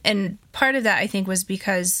 and part of that, I think, was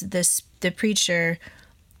because the preacher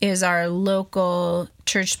is our local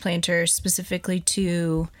church planter, specifically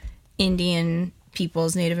to Indian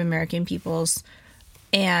peoples, Native American peoples,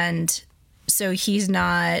 and so he's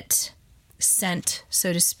not sent,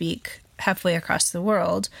 so to speak, halfway across the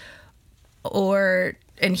world,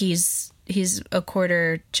 and he's a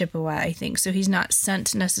quarter Chippewa, I think. So he's not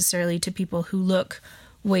sent necessarily to people who look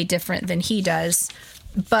way different than he does.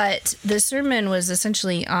 But the sermon was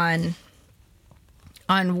essentially on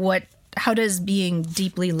how does being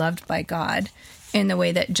deeply loved by God in the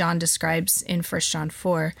way that John describes in 1 John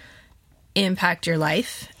 4 impact your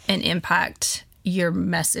life and impact your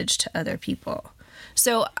message to other people.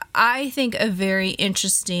 So I think a very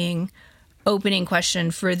interesting opening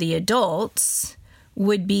question for the adults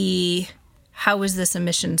would be, how is this a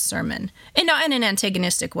mission sermon? And not in an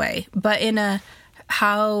antagonistic way, but in a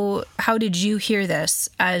how did you hear this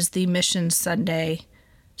as the Mission Sunday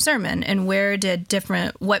sermon, and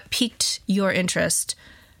what piqued your interest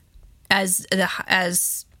as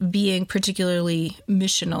being particularly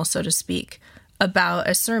missional, so to speak, about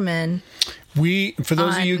a sermon? For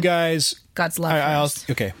those of you guys, God's love.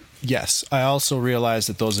 Yes. I also realize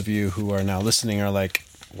that those of you who are now listening are like,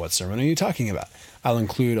 what sermon are you talking about? I'll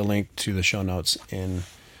include a link to the show notes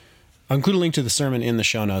I'll include a link to the sermon in the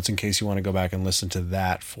show notes in case you want to go back and listen to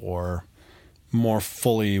that for more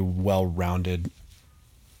fully well-rounded.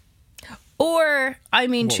 Or, I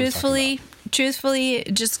mean, truthfully, just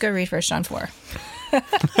go read 1 John 4.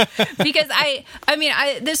 Because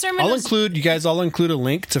the sermon I'll include a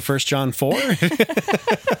link to 1 John 4.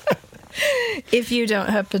 If you don't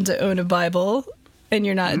happen to own a Bible and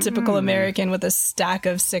you're not a typical American with a stack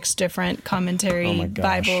of 6 different commentary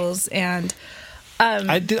Bibles and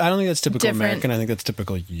I don't think that's typical American. I think that's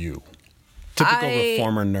typical you. Typical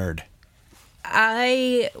reformer nerd.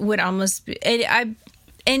 I would almost be...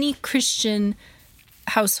 Any Christian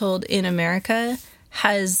household in America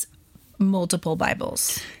has multiple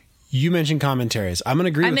Bibles. You mentioned commentaries. I'm going to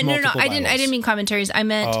agree with multiple Bibles. I didn't mean commentaries. I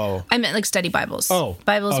meant like study Bibles.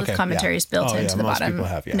 Bibles with commentaries built into the bottom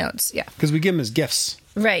notes. Yeah. Because we give them as gifts.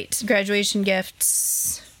 Right. Graduation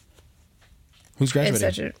gifts. Who's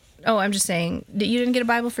graduating? I'm just saying. You didn't get a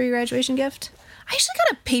Bible for your graduation gift? I actually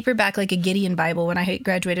got a paperback, like a Gideon Bible, when I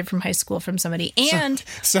graduated from high school from somebody, and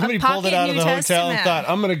somebody pulled it out of the hotel and thought,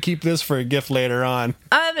 I'm going to keep this for a gift later on.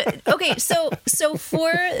 Okay, so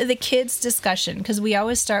for the kids discussion, because we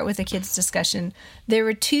always start with a kids discussion, there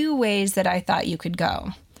were two ways that I thought you could go.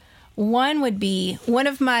 One would be one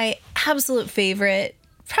of my absolute favorite,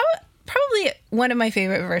 probably one of my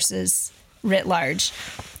favorite verses writ large,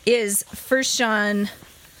 is 1 John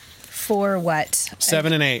 4 what?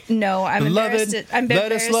 7 and 8. No, I'm embarrassed.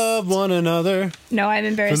 Let us love one another. No, I'm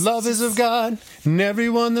embarrassed. For love is of God, and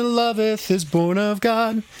everyone that loveth is born of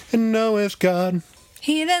God, and knoweth God.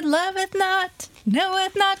 He that loveth not,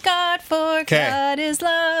 knoweth not God, for God is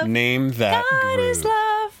love. Name that God group. is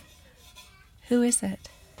love. Who is it?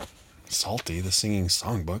 Psalty, the singing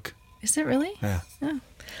songbook. Is it really? Yeah. Oh.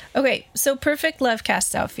 Okay, so perfect love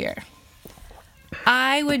casts out fear.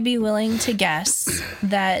 I would be willing to guess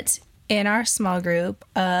that in our small group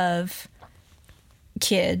of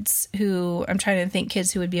kids who, I'm trying to think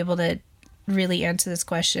kids who would be able to really answer this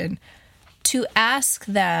question, to ask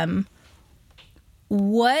them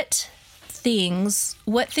what things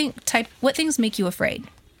make you afraid.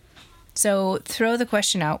 So throw the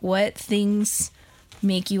question out, what things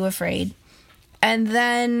make you afraid? And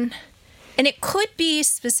then, and it could be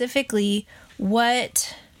specifically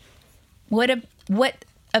what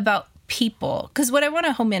about people? Because what I want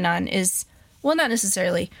to home in on is, well, not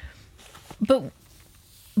necessarily, but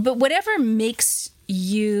whatever makes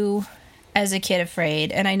you as a kid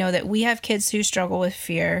afraid. And I know that we have kids who struggle with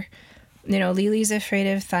fear. You know, Lily's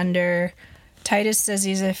afraid of thunder. Titus says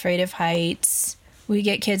he's afraid of heights. We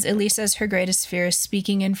get kids, Elise says her greatest fear is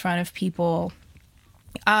speaking in front of people.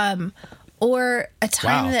 Or a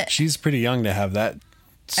time that... she's pretty young to have that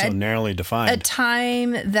so narrowly defined. A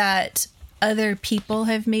time that other people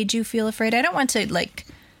have made you feel afraid. I don't want to, like,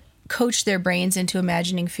 coach their brains into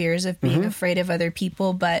imagining fears of being afraid of other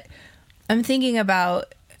people, but I'm thinking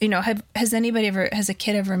about, you know, has a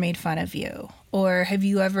kid ever made fun of you? Or have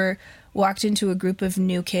you ever walked into a group of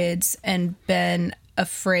new kids and been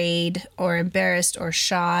afraid or embarrassed or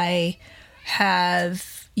shy?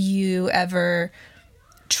 Have you ever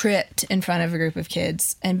tripped in front of a group of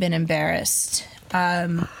kids and been embarrassed?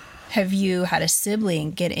 Have you had a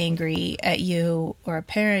sibling get angry at you, or a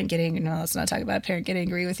parent getting, no, let's not talk about a parent getting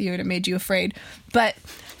angry with you and it made you afraid. But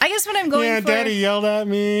I guess what I'm going for... Daddy yelled at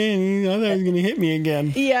me and I thought he was going to hit me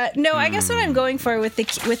again. Yeah, no, I guess what I'm going for with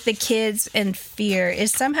the kids and fear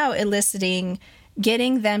is somehow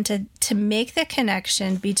getting them to make the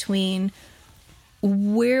connection between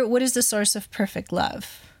what is the source of perfect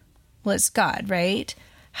love? Well, it's God, right?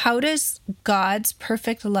 How does God's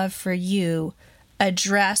perfect love for you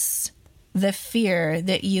address the fear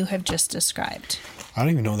that you have just described? I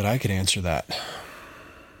don't even know that I could answer that.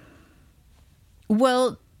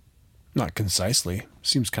 Well, not concisely.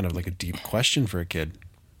 Seems kind of like a deep question for a kid.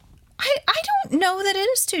 I don't know that it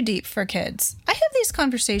is too deep for kids. I have these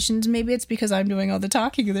conversations. Maybe it's because I'm doing all the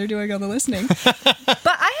talking and they're doing all the listening. But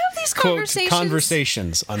I have these conversations. Quote,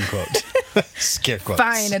 conversations, unquote. Scare quotes.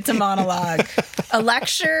 Fine, it's a monologue. A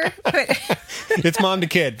lecture. It's mom to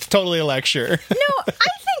kid. It's totally a lecture. No, I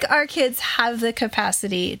think our kids have the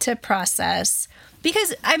capacity to process,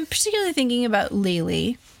 because I'm particularly thinking about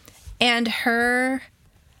Lily and her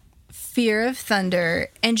fear of thunder,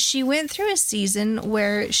 and she went through a season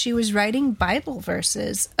where she was writing Bible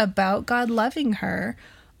verses about God loving her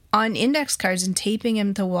on index cards and taping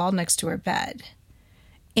them to the wall next to her bed.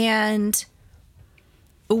 And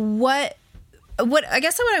what I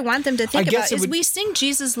guess what I want them to think about is we sing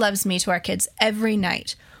Jesus Loves Me to our kids every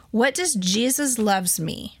night. What does Jesus loves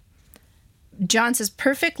me? John says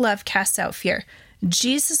perfect love casts out fear.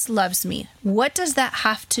 Jesus loves me. What does that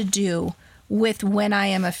have to do with when I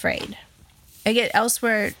am afraid? I get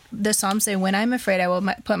elsewhere, the Psalms say, when I'm afraid, I will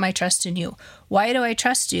put my trust in you. Why do I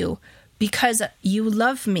trust you? Because you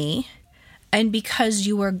love me, and because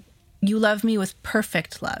you love me with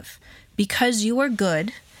perfect love. Because you are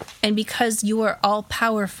good, and because you are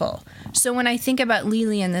all-powerful. So when I think about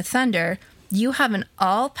Lily and the thunder, you have an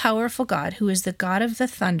all-powerful God who is the God of the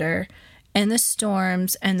thunder and the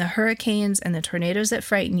storms and the hurricanes and the tornadoes that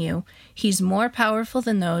frighten you. He's more powerful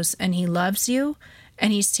than those, and he loves you,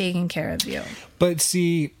 and he's taking care of you. But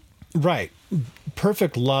see, right,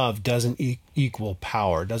 perfect love doesn't equal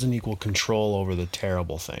power, doesn't equal control over the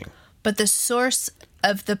terrible thing. But the source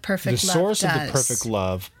of the perfect love does. The source of the perfect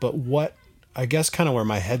love, but what, I guess kind of where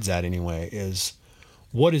my head's at anyway, is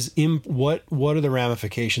what are the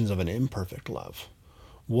ramifications of an imperfect love?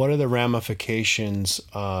 What are the ramifications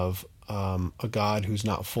of a God who's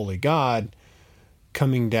not fully God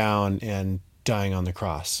coming down and dying on the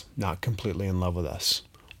cross, not completely in love with us?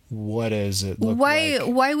 what does it look like?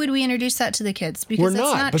 Why would we introduce that to the kids? Because We're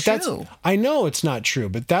not, but true. I know it's not true,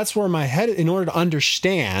 but that's where my head, in order to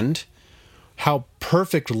understand how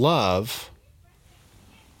perfect love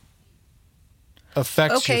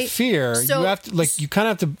affects your fear, so, you have to, like, you kind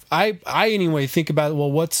of have to, I anyway think about,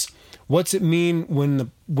 well, what's it mean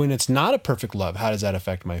when it's not a perfect love? How does that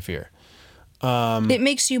affect my fear? It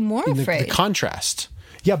makes you more afraid. The contrast.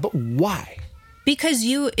 Yeah, but why? Because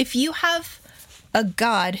if you have a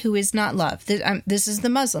God who is not love, this is the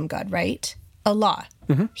Muslim God, right? Allah.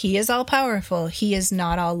 Mm-hmm. He is all powerful. He is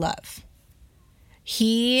not all love.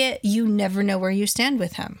 You never know where you stand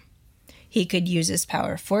with him. He could use his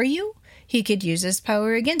power for you. He could use his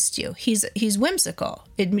power against you. He's whimsical.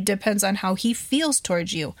 It depends on how he feels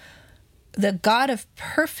towards you. The God of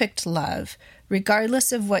perfect love,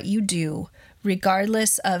 regardless of what you do,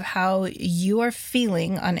 regardless of how you are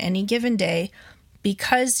feeling on any given day,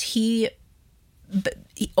 because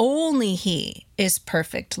only he is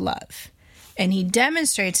perfect love. And he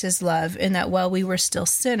demonstrates his love in that while we were still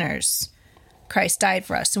sinners, Christ died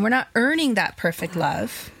for us. And we're not earning that perfect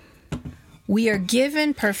love. We are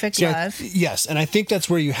given perfect love. Yes, and I think that's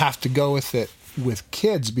where you have to go with it with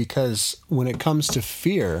kids, because when it comes to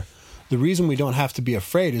fear, the reason we don't have to be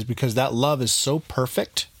afraid is because that love is so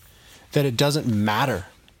perfect that it doesn't matter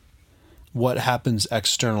what happens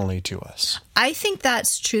externally to us. I think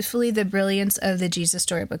that's truthfully the brilliance of the Jesus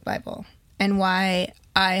Storybook Bible, and why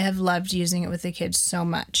I have loved using it with the kids so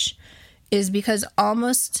much, is because I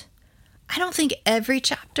don't think every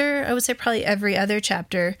chapter, I would say probably every other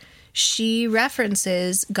chapter, she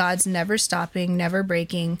references God's never stopping, never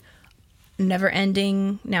breaking, never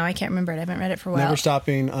ending. Now I can't remember it. I haven't read it for a while. Never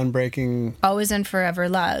stopping, unbreaking. Always and forever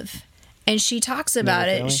love. And she talks about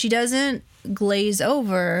it. She doesn't glaze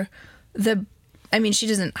over she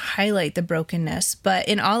doesn't highlight the brokenness, but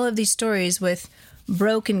in all of these stories with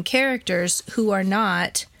broken characters who are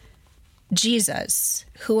not Jesus,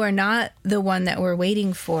 who are not the one that we're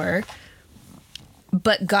waiting for,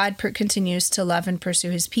 but God continues to love and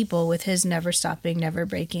pursue his people with his never stopping, never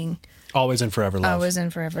breaking. Always and forever love. Always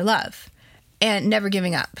and forever love. And never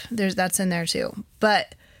giving up. That's in there too.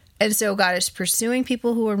 And so God is pursuing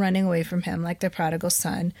people who are running away from him, like the prodigal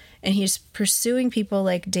son. And he's pursuing people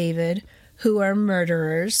like David, who are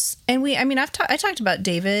murderers. And I talked about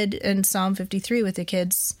David in Psalm 53 with the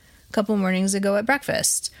kids a couple mornings ago at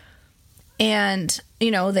breakfast. And,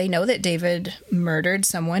 they know that David murdered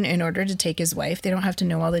someone in order to take his wife. They don't have to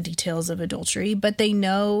know all the details of adultery, but they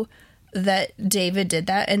know that David did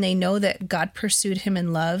that, and they know that God pursued him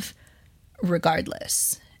in love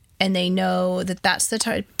regardless. And they know that that's the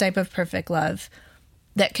type of perfect love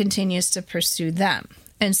that continues to pursue them.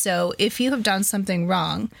 And so if you have done something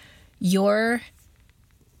wrong, your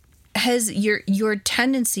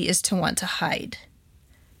tendency is to want to hide,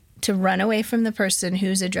 to run away from the person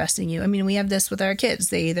who's addressing you. We have this with our kids.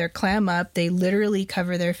 They either clam up, they literally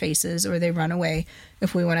cover their faces, or they run away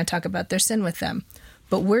if we want to talk about their sin with them.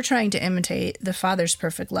 But we're trying to imitate the Father's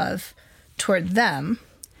perfect love toward them.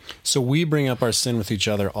 So we bring up our sin with each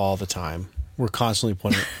other all the time. We're constantly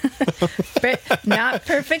pointing. Not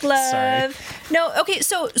perfect love. Sorry. No. Okay.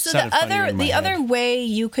 So the other way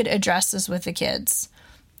you could address this with the kids,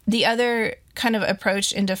 the other kind of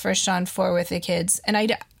approach into 1 John 4 with the kids, and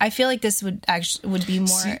I feel like this would be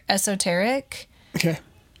more esoteric. Okay.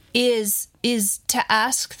 Is to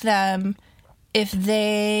ask them if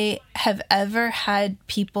they have ever had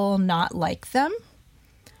people not like them,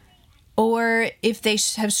 or if they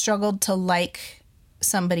have struggled to like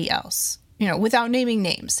somebody else, without naming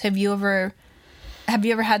names. Have you ever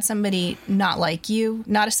had somebody not like you?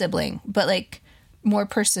 Not a sibling, but like more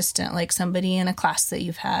persistent, like somebody in a class that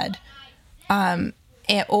you've had.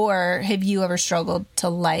 Or have you ever struggled to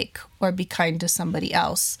like or be kind to somebody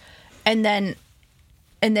else? And then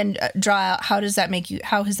draw out, how has that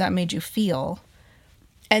made you feel?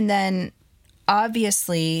 And then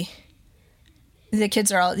obviously the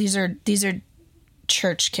kids are these are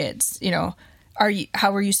church kids,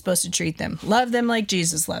 how are you supposed to treat them? Love them like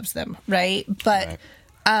Jesus loves them, right? But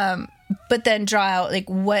then draw out, like,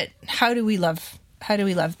 how do we love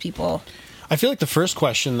people? I feel like the first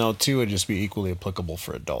question, though, too, would just be equally applicable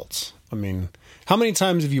for adults. How many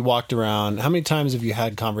times have you walked around? How many times have you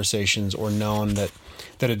had conversations or known that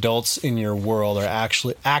adults in your world are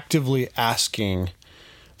actually actively asking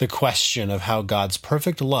the question of how God's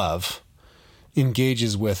perfect love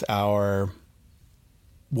engages with our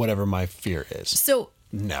whatever my fear is? So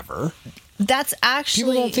never. That's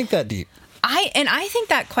actually, people don't think that deep. I think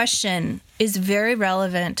that question is very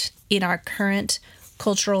relevant in our current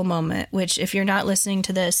cultural moment, which, if you're not listening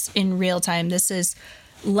to this in real time, this is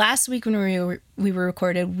last week when we were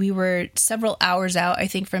recorded, we were several hours out, I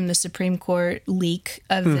think, from the Supreme Court leak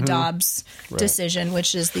of the Dobbs decision,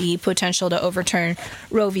 which is the potential to overturn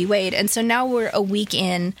Roe v. Wade. And so now we're a week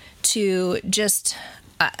in to just,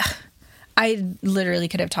 I literally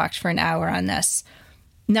could have talked for an hour on this.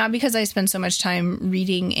 Not because I spend so much time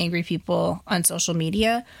reading angry people on social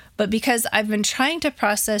media, but because I've been trying to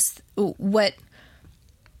process what,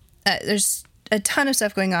 there's a ton of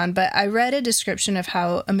stuff going on, but I read a description of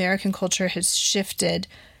how American culture has shifted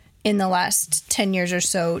in the last 10 years or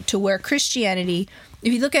so to where Christianity,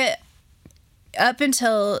 if you look at up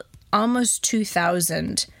until almost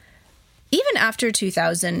 2000, even after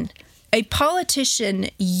 2000, a politician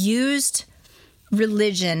used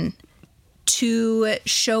religion to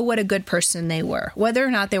show what a good person they were, whether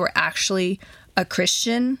or not they were actually a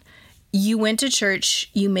Christian. You went to church,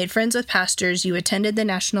 you made friends with pastors, you attended the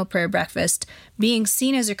National Prayer Breakfast. Being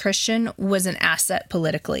seen as a Christian was an asset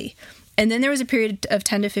politically. And then there was a period of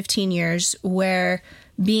 10 to 15 years where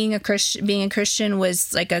being a Christian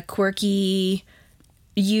was like a quirky,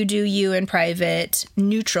 you do you in private,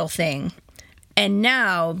 neutral thing. And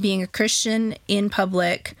now being a Christian in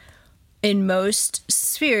public, in most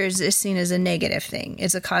spheres, is seen as a negative thing.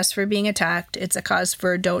 It's a cause for being attacked. It's a cause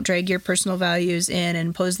for don't drag your personal values in and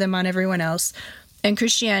impose them on everyone else. And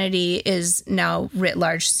Christianity is now writ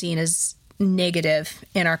large seen as negative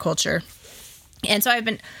in our culture. And so I've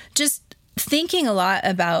been just thinking a lot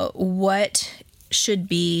about what should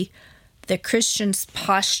be the Christian's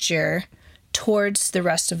posture towards the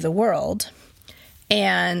rest of the world.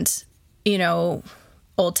 And, you know,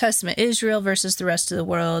 Old Testament Israel versus the rest of the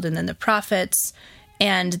world, and then the prophets,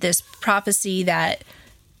 and this prophecy that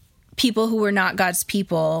people who were not God's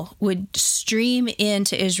people would stream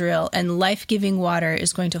into Israel and life-giving water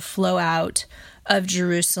is going to flow out of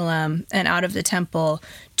Jerusalem and out of the temple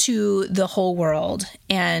to the whole world.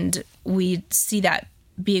 And we see that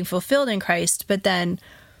being fulfilled in Christ, but then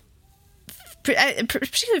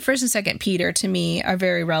particularly 1st and 2nd Peter to me are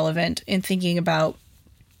very relevant in thinking about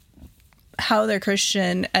how they're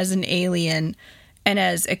Christian as an alien and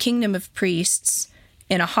as a kingdom of priests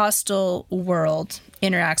in a hostile world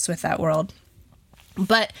interacts with that world.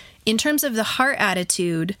 But in terms of the heart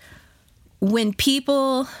attitude, when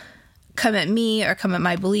people come at me or come at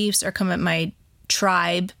my beliefs or come at my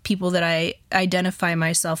tribe, people that I identify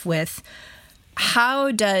myself with,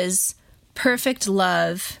 how does perfect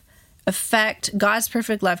love affect God's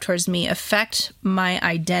perfect love towards me, affect my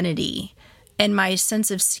identity and my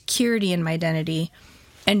sense of security in my identity,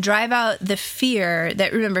 and drive out the fear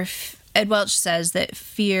that, remember, Ed Welch says that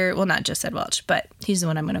fear, well, not just Ed Welch, but he's the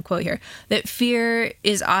one I'm going to quote here, that fear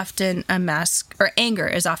is often a mask, or anger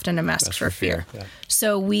is often a mask for fear. Yeah.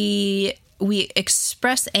 So we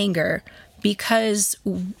express anger because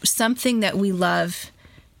something that we love,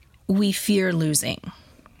 we fear losing.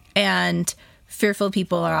 And fearful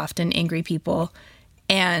people are often angry people.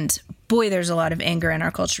 And boy, there's a lot of anger in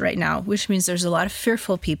our culture right now, which means there's a lot of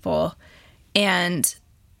fearful people, and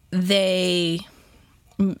they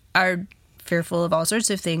are fearful of all sorts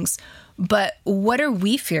of things. But what are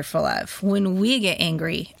we fearful of when we get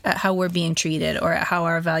angry at how we're being treated or at how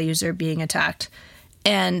our values are being attacked?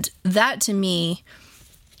 And that to me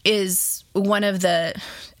is one of the,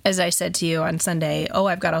 as I said to you on Sunday,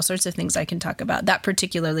 I've got all sorts of things I can talk about. That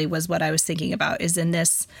particularly was what I was thinking about, is in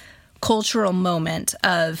this cultural moment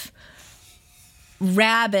of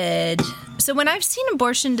rabid. So when I've seen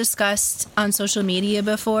abortion discussed on social media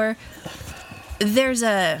before, there's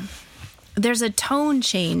a tone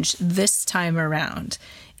change this time around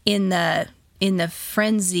in the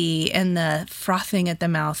frenzy and the frothing at the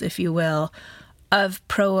mouth, if you will, of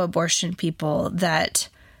pro-abortion people that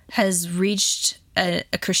has reached a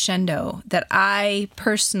crescendo that I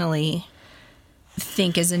personally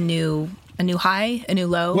think is a new high, a new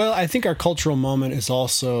low. Well, I think our cultural moment is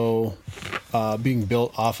also being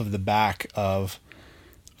built off of the back of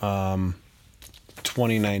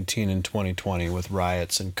 2019 and 2020 with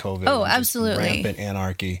riots and COVID. Oh, and absolutely. Rampant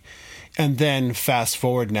anarchy. And then fast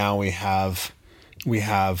forward now, we have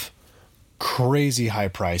crazy high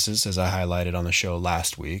prices, as I highlighted on the show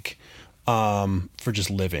last week, for just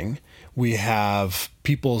living. We have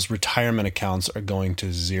people's retirement accounts are going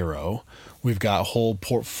to zero. We've got whole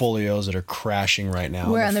portfolios that are crashing right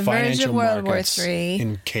now. We're on the verge of World War III.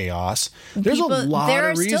 In chaos. There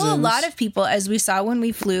are still a lot of people, as we saw when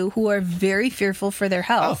we flew, who are very fearful for their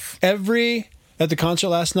health. At the concert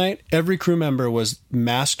last night, every crew member was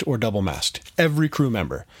masked or double masked. Every crew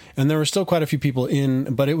member. And there were still quite a few people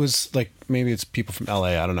in, but it was like, maybe it's people from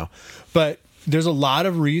LA, I don't know. But there's a lot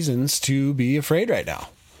of reasons to be afraid right now.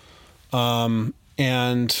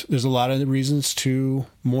 And there's a lot of reasons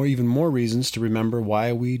even more reasons to remember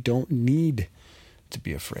why we don't need to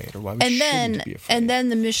be afraid, or why we shouldn't be afraid. And then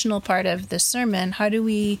the missional part of the sermon, how do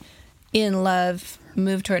we, in love,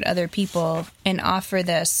 move toward other people and offer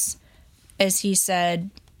this, as he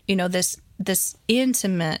said, this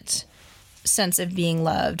intimate sense of being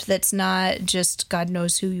loved that's not just God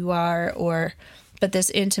knows who you are, but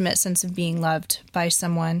this intimate sense of being loved by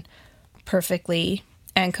someone perfectly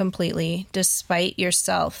and completely, despite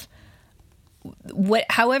yourself.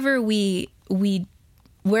 Wherever we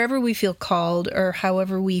feel called, or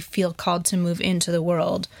however we feel called to move into the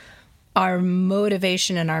world, our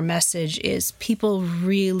motivation and our message is people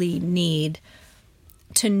really need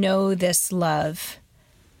to know this love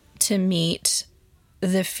to meet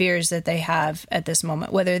the fears that they have at this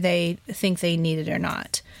moment, whether they think they need it or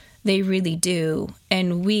not. They really do.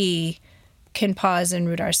 And we can pause and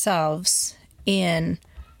root ourselves in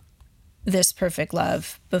this perfect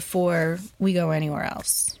love before we go anywhere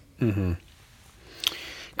else. Mm-hmm.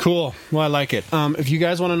 Cool. Well, I like it. If you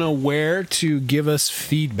guys want to know where to give us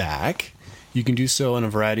feedback, you can do so in a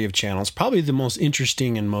variety of channels. Probably the most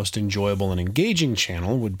interesting and most enjoyable and engaging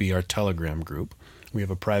channel would be our Telegram group. We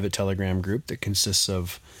have a private Telegram group that consists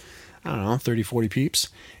of, 30, 40 peeps.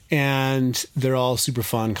 And they're all super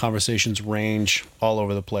fun. Conversations range all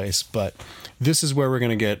over the place. But this is where we're going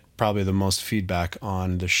to get probably the most feedback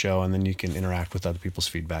on the show. And then you can interact with other people's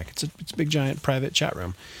feedback. It's a big, giant private chat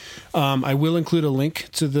room. I will include a link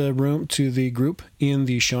to the group in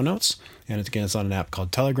the show notes. And it's on an app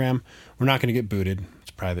called Telegram. We're not going to get booted.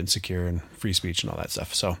 It's private and secure and free speech and all that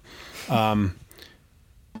stuff. So, I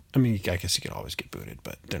guess you could always get booted,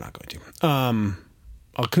 but they're not going to.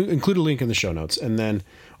 I'll include a link in the show notes, and then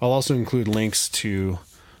I'll also include links to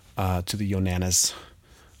the Yonanas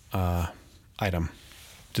item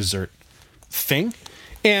dessert thing.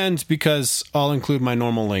 And because I'll include my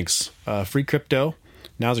normal links, free crypto.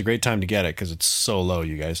 Now's a great time to get it because it's so low,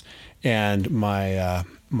 you guys. And my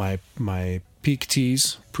Peak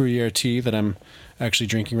Teas, Gruyere tea that I'm actually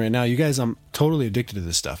drinking right now. You guys, I'm totally addicted to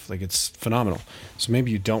this stuff. Like, it's phenomenal. So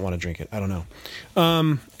maybe you don't want to drink it. I don't know.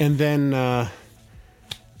 And then...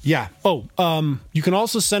 yeah. You can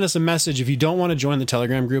also send us a message if you don't want to join the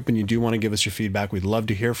Telegram group and you do want to give us your feedback. We'd love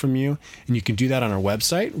to hear from you. And you can do that on our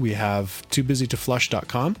website. We have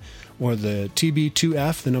toobusytoflush.com or the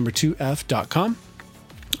TB2F, the number 2F.com.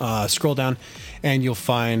 Scroll down and you'll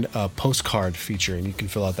find a postcard feature, and you can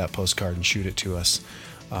fill out that postcard and shoot it to us.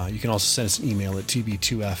 You can also send us an email at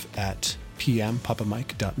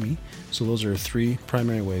tb2f@pmpapamike.me. So those are 3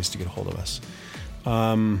 primary ways to get a hold of us.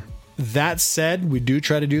 That said, we do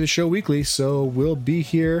try to do the show weekly, so we'll be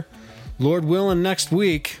here, Lord willing, next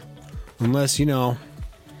week, unless,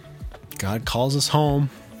 God calls us home,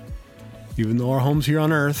 even though our home's here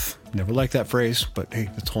on earth. Never liked that phrase, but hey,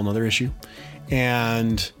 that's a whole nother issue.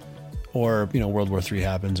 Or World War III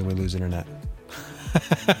happens and we lose internet.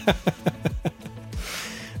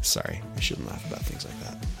 Sorry, I shouldn't laugh about things like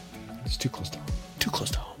that. It's too close to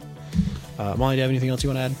home. Molly, do you have anything else you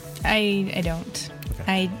want to add? I don't.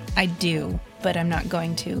 Okay. I do, but I'm not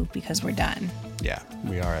going to because we're done. Yeah,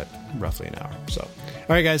 we are at roughly an hour. So, all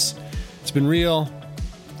right, guys, it's been real.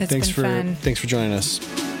 Thanks for joining us.